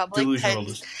won the Cup like 10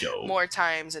 more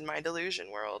times in my Delusion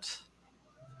World.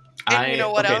 And you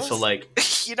know what else? So like,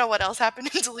 you know what else happened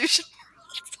in Delusion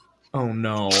World? Oh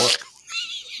no.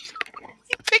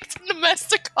 He picked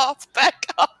Nemestikov back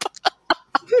up.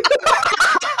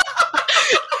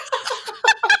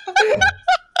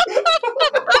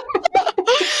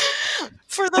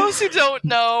 For those who don't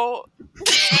know, there's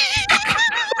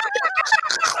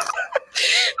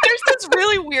this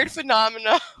really weird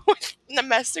phenomena with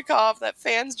Nemestikov that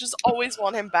fans just always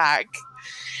want him back.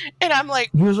 And I'm like...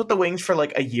 He was with the Wings for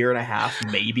like a year and a half,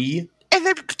 maybe. And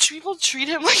then people treat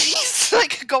him like he's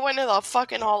like going to the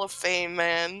fucking Hall of Fame,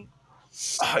 man.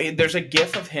 There's a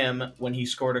gif of him when he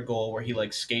scored a goal where he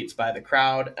like skates by the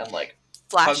crowd and like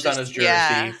hugs on his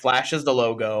jersey, flashes the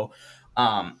logo.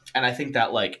 And I think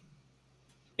that like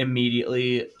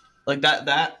immediately, like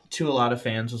that to a lot of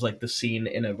fans was like the scene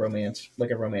in a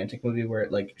romantic movie where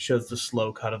it like shows the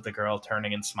slow cut of the girl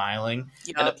turning and smiling,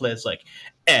 and it plays like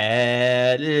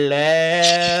at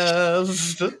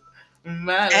last, Etta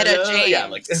James.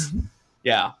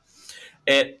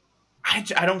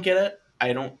 I don't get it.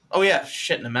 I don't. Oh yeah,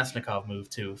 shit. Nemesnikov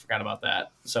moved too. Forgot about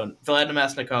that. So Vlad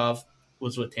Nemesnikov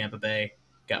was with Tampa Bay,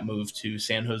 got moved to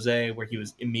San Jose, where he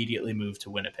was immediately moved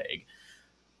to Winnipeg.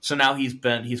 So now he's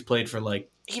played for like.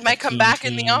 He might come back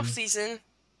in the off season.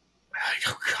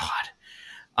 Oh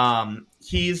God.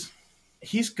 He's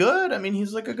good. I mean,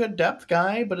 he's like a good depth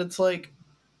guy, but it's like,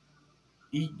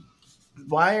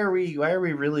 why are we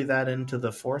really that into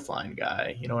the fourth line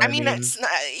guy? You know what I mean? It's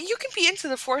not, you can be into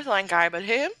the fourth line guy, but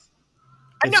him.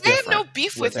 I have no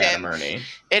beef with him.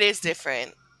 It is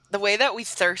different. The way that we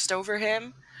thirst over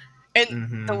him,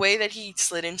 and the way that he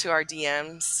slid into our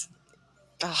DMs.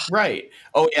 Ugh. Right.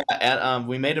 Oh yeah. And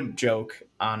we made a joke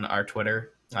on our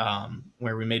Twitter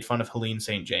where we made fun of Helene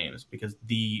St. James because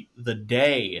the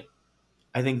day,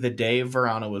 I think the day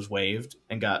Verana was waived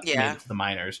and made it to the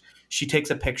minors, she takes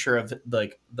a picture of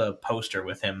like the poster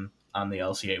with him on the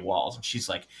LCA walls, and she's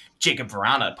like, Jacob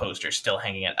Verana poster still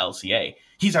hanging at LCA.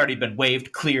 He's already been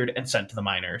waived, cleared, and sent to the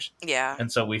minors. Yeah. And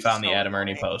so we found the Adam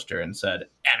Ernie poster and said,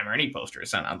 Adam Ernie poster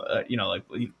is sent on the, like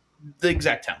the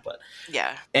exact template.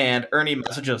 Yeah. And Ernie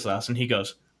messages us and he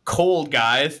goes, cold,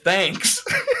 guys, thanks.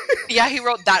 Yeah, he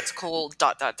wrote, that's cold, ...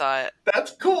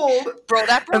 That's cold. Bro,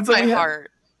 that broke my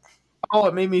heart. Oh,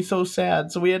 it made me so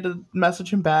sad. So we had to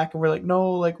message him back, and we're like,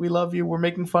 no, like, we love you. We're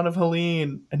making fun of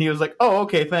Helene. And he was like, oh,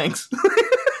 okay, thanks.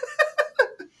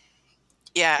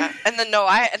 Yeah. And then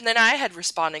I had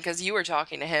responded because you were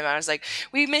talking to him. I was like,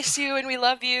 we miss you and we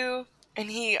love you. And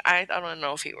I don't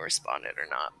know if he responded or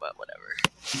not, but whatever.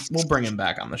 We'll bring him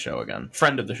back on the show again.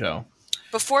 Friend of the show.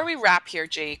 Before we wrap here,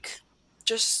 Jake,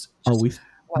 just we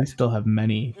still have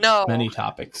many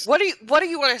topics. What do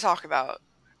you want to talk about?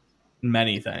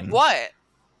 Many things. What?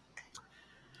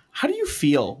 How do you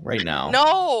feel right now?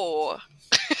 No.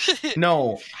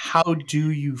 No. How do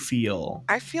you feel?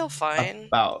 I feel fine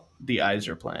about the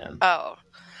Iser plan. Oh.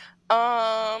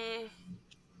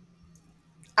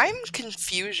 I'm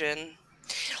confusion.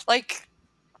 Like,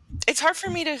 it's hard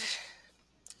for me to.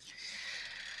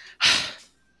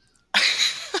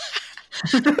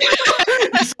 You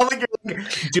sound like you're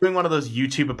like doing one of those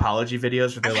YouTube apology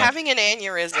videos where they're having an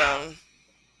aneurysm.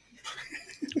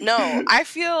 No, I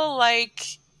feel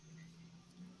like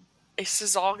this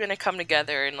is all going to come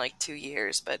together in like 2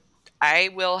 years, but I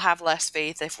will have less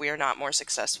faith if we are not more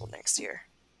successful next year.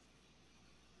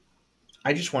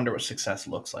 I just wonder what success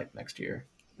looks like next year.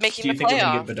 Do you think we're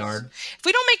going to get Bedard? If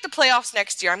we don't make the playoffs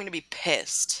next year, I'm going to be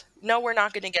pissed. No, we're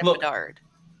not going to get Bedard.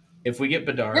 If we get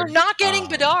Bedard... We're not getting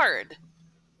Bedard.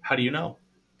 How do you know?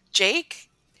 Jake,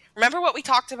 remember what we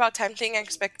talked about tempting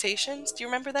expectations? Do you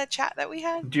remember that chat that we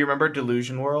had? Do you remember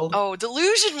Delusion World? Oh,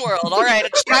 Delusion World. All right,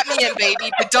 chat me in,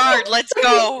 baby. Bedard, let's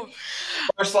go.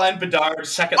 First line Bedard,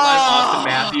 second line Austin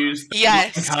Matthews,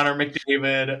 yes, Connor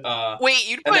McDavid. Wait,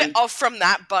 you'd put it from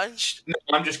that bunch? No,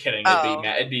 I'm just kidding.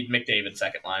 It'd be McDavid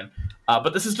second line.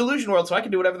 But this is Delusion World, so I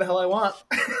can do whatever the hell I want.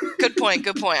 Good point.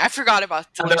 I forgot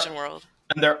about Delusion World.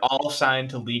 And they're all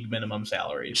signed to league minimum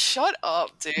salaries. Shut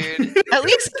up, dude. At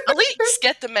least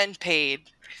get the men paid.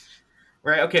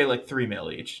 Right? Okay, like $3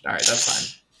 million each. All right,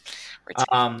 that's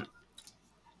fine.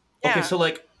 Okay, so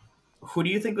like, who do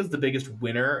you think was the biggest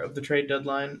winner of the trade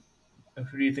deadline? And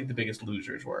who do you think the biggest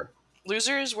losers were?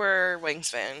 Losers were Wings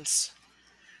fans.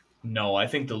 No, I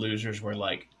think the losers were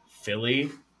like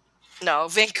Philly. No,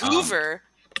 Vancouver.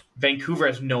 Vancouver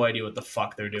has no idea what the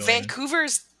fuck they're doing.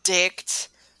 Vancouver's dicked.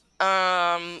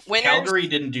 Winners, Calgary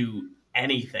didn't do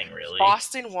anything really.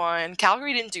 Boston won.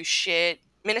 Calgary didn't do shit.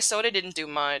 Minnesota didn't do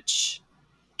much.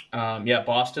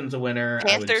 Boston's a winner.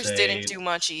 Panthers didn't do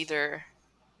much either.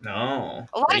 No.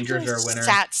 A lot Rangers of teams are a winner.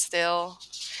 sat still.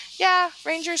 Yeah,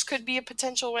 Rangers could be a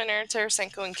potential winner.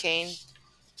 Tarasenko and Kane.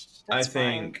 I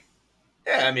think.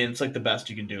 Fine. Yeah, I mean, it's like the best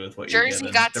you can do with what Jersey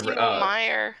you're given. Jersey got Timo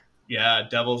Meier. Yeah,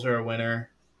 Devils are a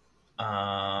winner.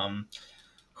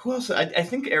 Who else? I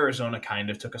think Arizona kind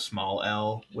of took a small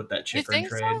L with that Chychrun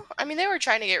trade. So? I mean, they were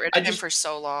trying to get rid of him for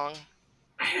so long.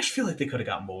 I just feel like they could have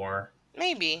got more.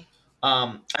 Maybe.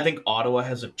 I think Ottawa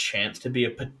has a chance to be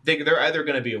they're either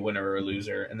going to be a winner or a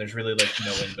loser, and there's really like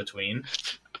no in between.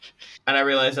 And I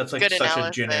realize that's like such a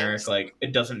generic, like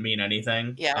it doesn't mean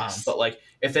anything. Yes. But like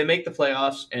if they make the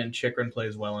playoffs and Chychrun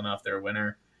plays well enough, they're a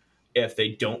winner. If they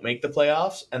don't make the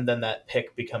playoffs and then that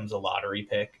pick becomes a lottery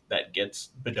pick that gets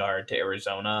Bedard to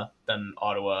Arizona, then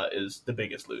Ottawa is the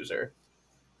biggest loser.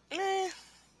 I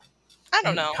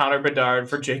don't know. Connor Bedard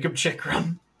for Jacob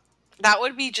Chychrun. That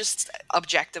would be just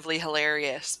objectively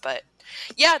hilarious, but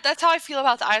yeah, that's how I feel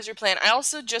about the Iser plan. I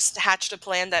also just hatched a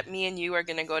plan that me and you are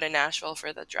going to go to Nashville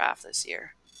for the draft this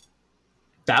year.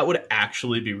 That would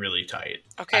actually be really tight.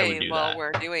 Okay,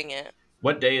 we're doing it.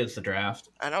 What day is the draft?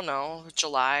 I don't know.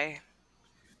 July.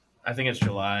 I think it's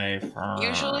July.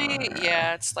 Usually,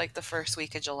 yeah, it's like the first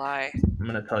week of July. I'm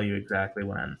going to tell you exactly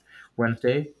when.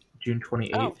 Wednesday, June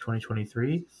 28th,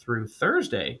 2023 through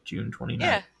Thursday, June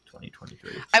 29th,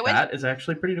 2023. That is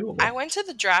actually pretty doable. I went to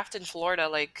the draft in Florida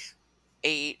like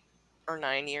 8 or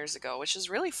 9 years ago, which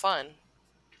is really fun.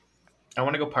 I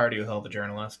want to go party with all the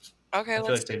journalists. Okay,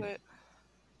 let's do it.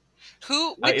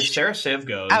 If Sarah Siv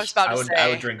goes, I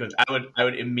would drink with. I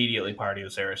would immediately party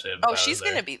with Sarah Siv. Oh, she's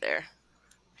gonna be there.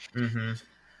 Mm-hmm.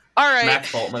 All right.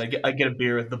 Max Boltman. I get a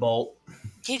beer with the Bolt.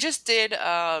 He just did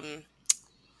a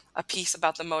piece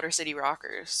about the Motor City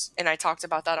Rockers, and I talked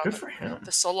about that on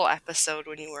the solo episode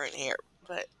when you weren't here.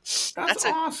 but That's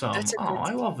awesome. that's a Oh, good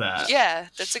I love that. Yeah,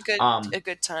 that's a Um,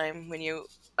 good time when you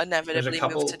there's a inevitably move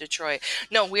to couple. Detroit.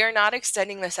 No, we are not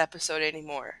extending this episode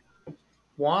anymore.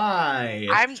 Why?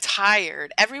 I'm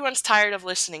tired. Everyone's tired of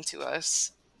listening to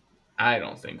us. I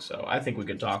don't think so. I think we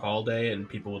could talk all day and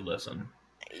people would listen.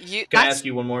 You Can I that's ask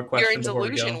you one more You're in question before we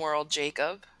delusion go? world,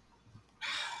 Jacob.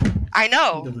 I Fucking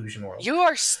know. Delusion World. You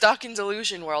are stuck in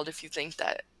delusion world if you think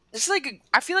that. It's like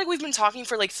I feel like we've been talking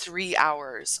for like 3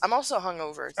 hours. I'm also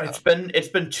hungover, so. It's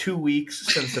been 2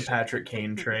 weeks since the Patrick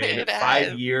Kane It trade, has.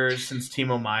 5 years since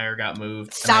Timo Meyer got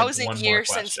moved, and I have 1,000 one more years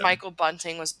since question. Michael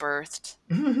Bunting was birthed.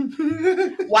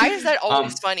 Why is that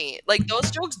always funny? Like,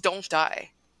 those jokes don't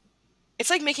die. It's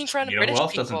like making fun of You know who British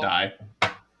else doesn't people. die?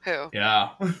 Who? Yeah,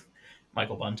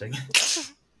 Michael Bunting.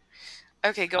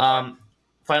 Okay, go on.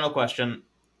 Final question: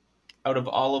 out of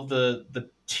all of the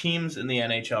teams in the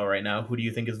NHL right now, who do you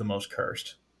think is the most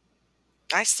cursed?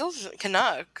 I still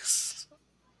Canucks.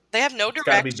 They have no It's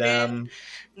got to be direction, them.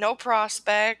 no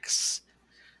prospects.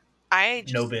 No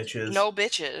bitches. No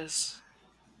bitches.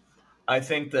 I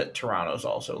think that Toronto's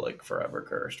also like forever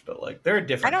cursed, but like they're a I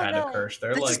different don't kind of know. curse.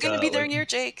 They're This is like gonna be their year,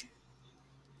 Jake.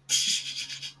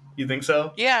 You think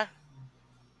so? Yeah.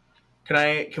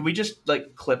 Can we just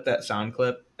like clip that sound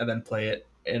clip and then play it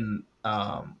in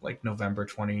like November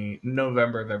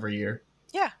of every year?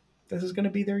 Yeah. This is gonna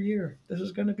be their year. This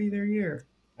is gonna be their year.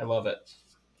 I love it.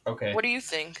 Okay. What do you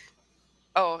think?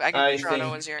 Oh, I guess I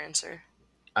Toronto was think your answer.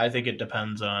 I think it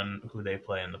depends on who they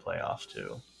play in the playoffs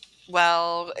too.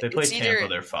 Well, If they play it's Tampa, either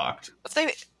they're fucked. if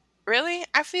they really.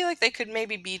 I feel like they could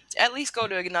maybe at least go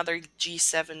to another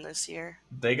G7 this year.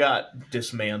 They got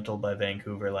dismantled by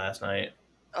Vancouver last night.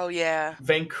 Oh yeah.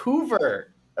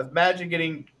 Vancouver.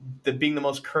 Imagine being the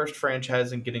most cursed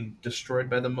franchise and getting destroyed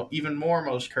by the even more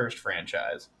most cursed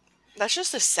franchise. That's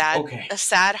just Okay. a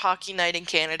sad hockey night in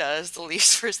Canada as the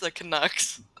Leafs versus the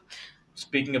Canucks.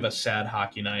 Speaking of a sad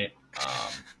hockey night,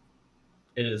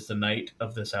 it is the night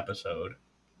of this episode,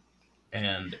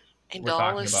 and we're all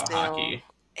talking is about still. hockey,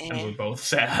 and we're both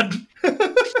sad.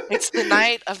 It's the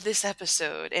night of this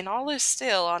episode, and all is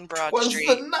still on Broad Street.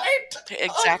 Was the night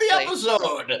Exactly. of the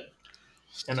episode,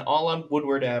 and all on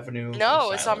Woodward Avenue.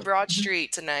 No, it's on Broad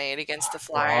Street tonight against the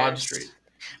Flyers. Broad Street.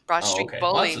 Broad Street Okay.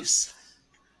 Bullies.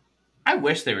 I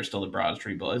wish they were still the Broad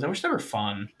Street Bullies. I wish they were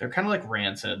fun. They're kind of like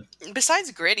rancid.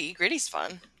 Besides Gritty, Gritty's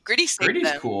fun. Gritty's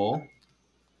cool.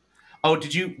 Oh,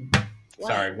 did you? What?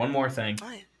 Sorry, one more thing.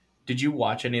 What? Did you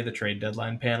watch any of the trade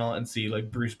deadline panel and see like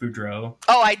Bruce Boudreau?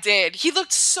 Oh, I did. He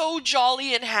looked so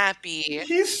jolly and happy.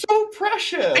 He's so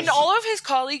precious. And all of his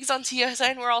colleagues on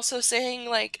TSN were also saying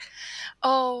like,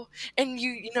 "Oh, and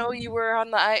you know you were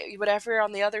on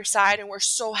the other side, and we're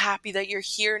so happy that you're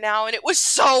here now." And it was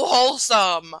so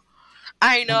wholesome.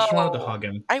 I know. I just wanted to hug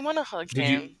him. I want to hug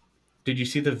him. Did you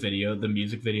see the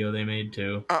music video they made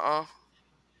too? Uh-uh.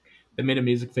 They made a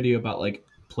music video about like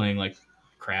playing like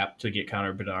crap to get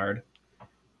Connor Bedard.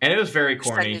 And it was very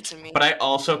corny. Send it to me. But I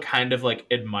also kind of like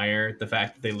admire the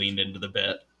fact that they leaned into the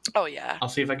bit. Oh yeah. I'll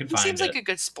see if I can find it. He seems like a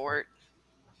good sport.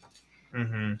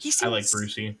 Mm-hmm. He seems I like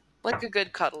Brucey. Like a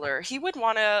good cuddler. He would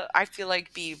want to, I feel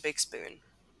like, be Big Spoon.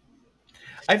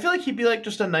 I feel like he'd be like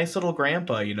just a nice little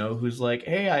grandpa, you know, who's like,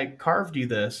 "Hey, I carved you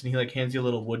this," and he like hands you a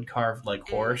little wood carved like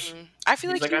horse. Mm-hmm. I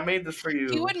feel He's like, "I made this for you."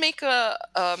 He would make a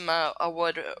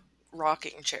wood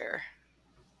rocking chair.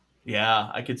 Yeah,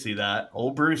 I could see that.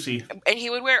 Old Brucey. And he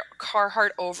would wear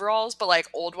Carhartt overalls, but like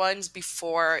old ones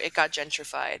before it got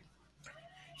gentrified.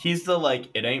 He's the like,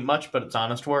 it ain't much, but it's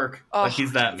honest work. Oh, like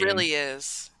he's that he really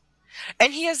is.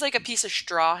 And he has like a piece of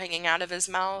straw hanging out of his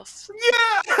mouth.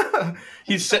 Yeah,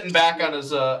 he's sitting back on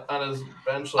his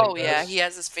bench. Like yeah, he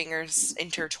has his fingers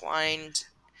intertwined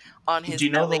on his. Do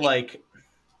you know belly. the like?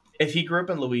 If he grew up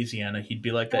in Louisiana, he'd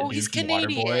be like that dude from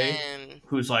Waterboy,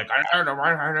 who's like,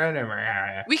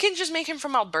 we can just make him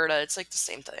from Alberta. It's like the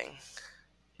same thing.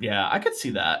 Yeah, I could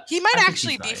see that. He might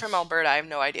actually be from Alberta. I have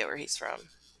no idea where he's from.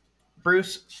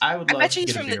 Bruce, I would love to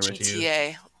get a beer with you. I bet he's from the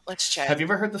GTA. Let's check. Have you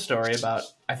ever heard the story about?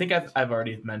 I think I've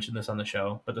already mentioned this on the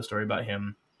show, but the story about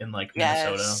him in like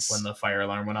Minnesota when the fire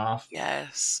alarm went off.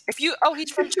 Yes.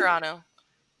 He's from Toronto.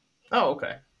 Oh,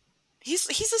 okay. He's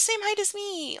the same height as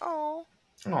me. Oh.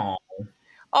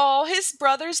 Oh, his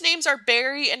brothers' names are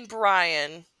Barry and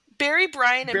Brian. Barry,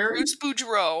 Brian, and Bruce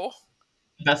Boudreau.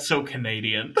 That's so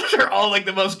Canadian. They're all like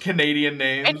the most Canadian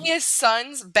names. And he has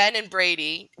sons, Ben and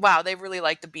Brady. Wow, they really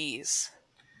like the bees.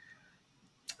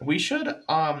 We should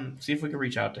see if we can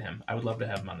reach out to him. I would love to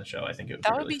have him on the show. I think it would be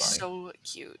really funny. That would be so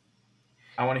cute.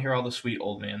 I want to hear all the sweet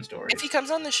old man stories. If he comes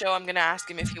on the show, I'm going to ask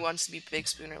him if he wants to be Big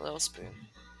Spoon or Little Spoon.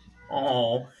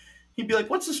 Oh, He'd be like,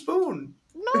 "What's a spoon?"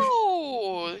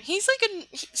 No, he's like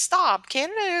stop.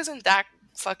 Canada isn't that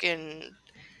fucking.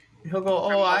 He'll go,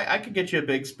 "Oh, I could get you a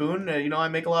big spoon. I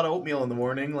make a lot of oatmeal in the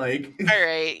morning." Like, all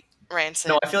right, Rancid.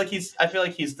 No, I feel like he's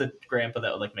the grandpa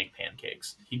that would like make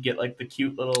pancakes. He'd get like the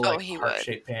cute little like heart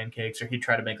shaped pancakes, or he'd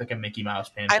try to make like a Mickey Mouse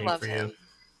pancake for you.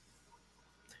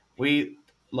 We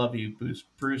love you,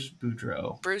 Bruce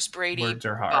Boudreau. Bruce Brady. Words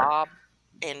are hard.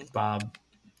 Bob.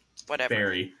 Whatever.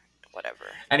 Barry. Whatever.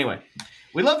 Anyway,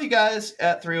 we love you guys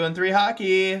at 313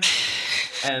 Hockey.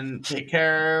 And take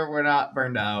care. We're not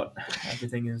burned out.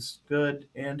 Everything is good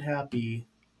and happy.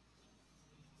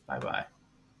 Bye-bye.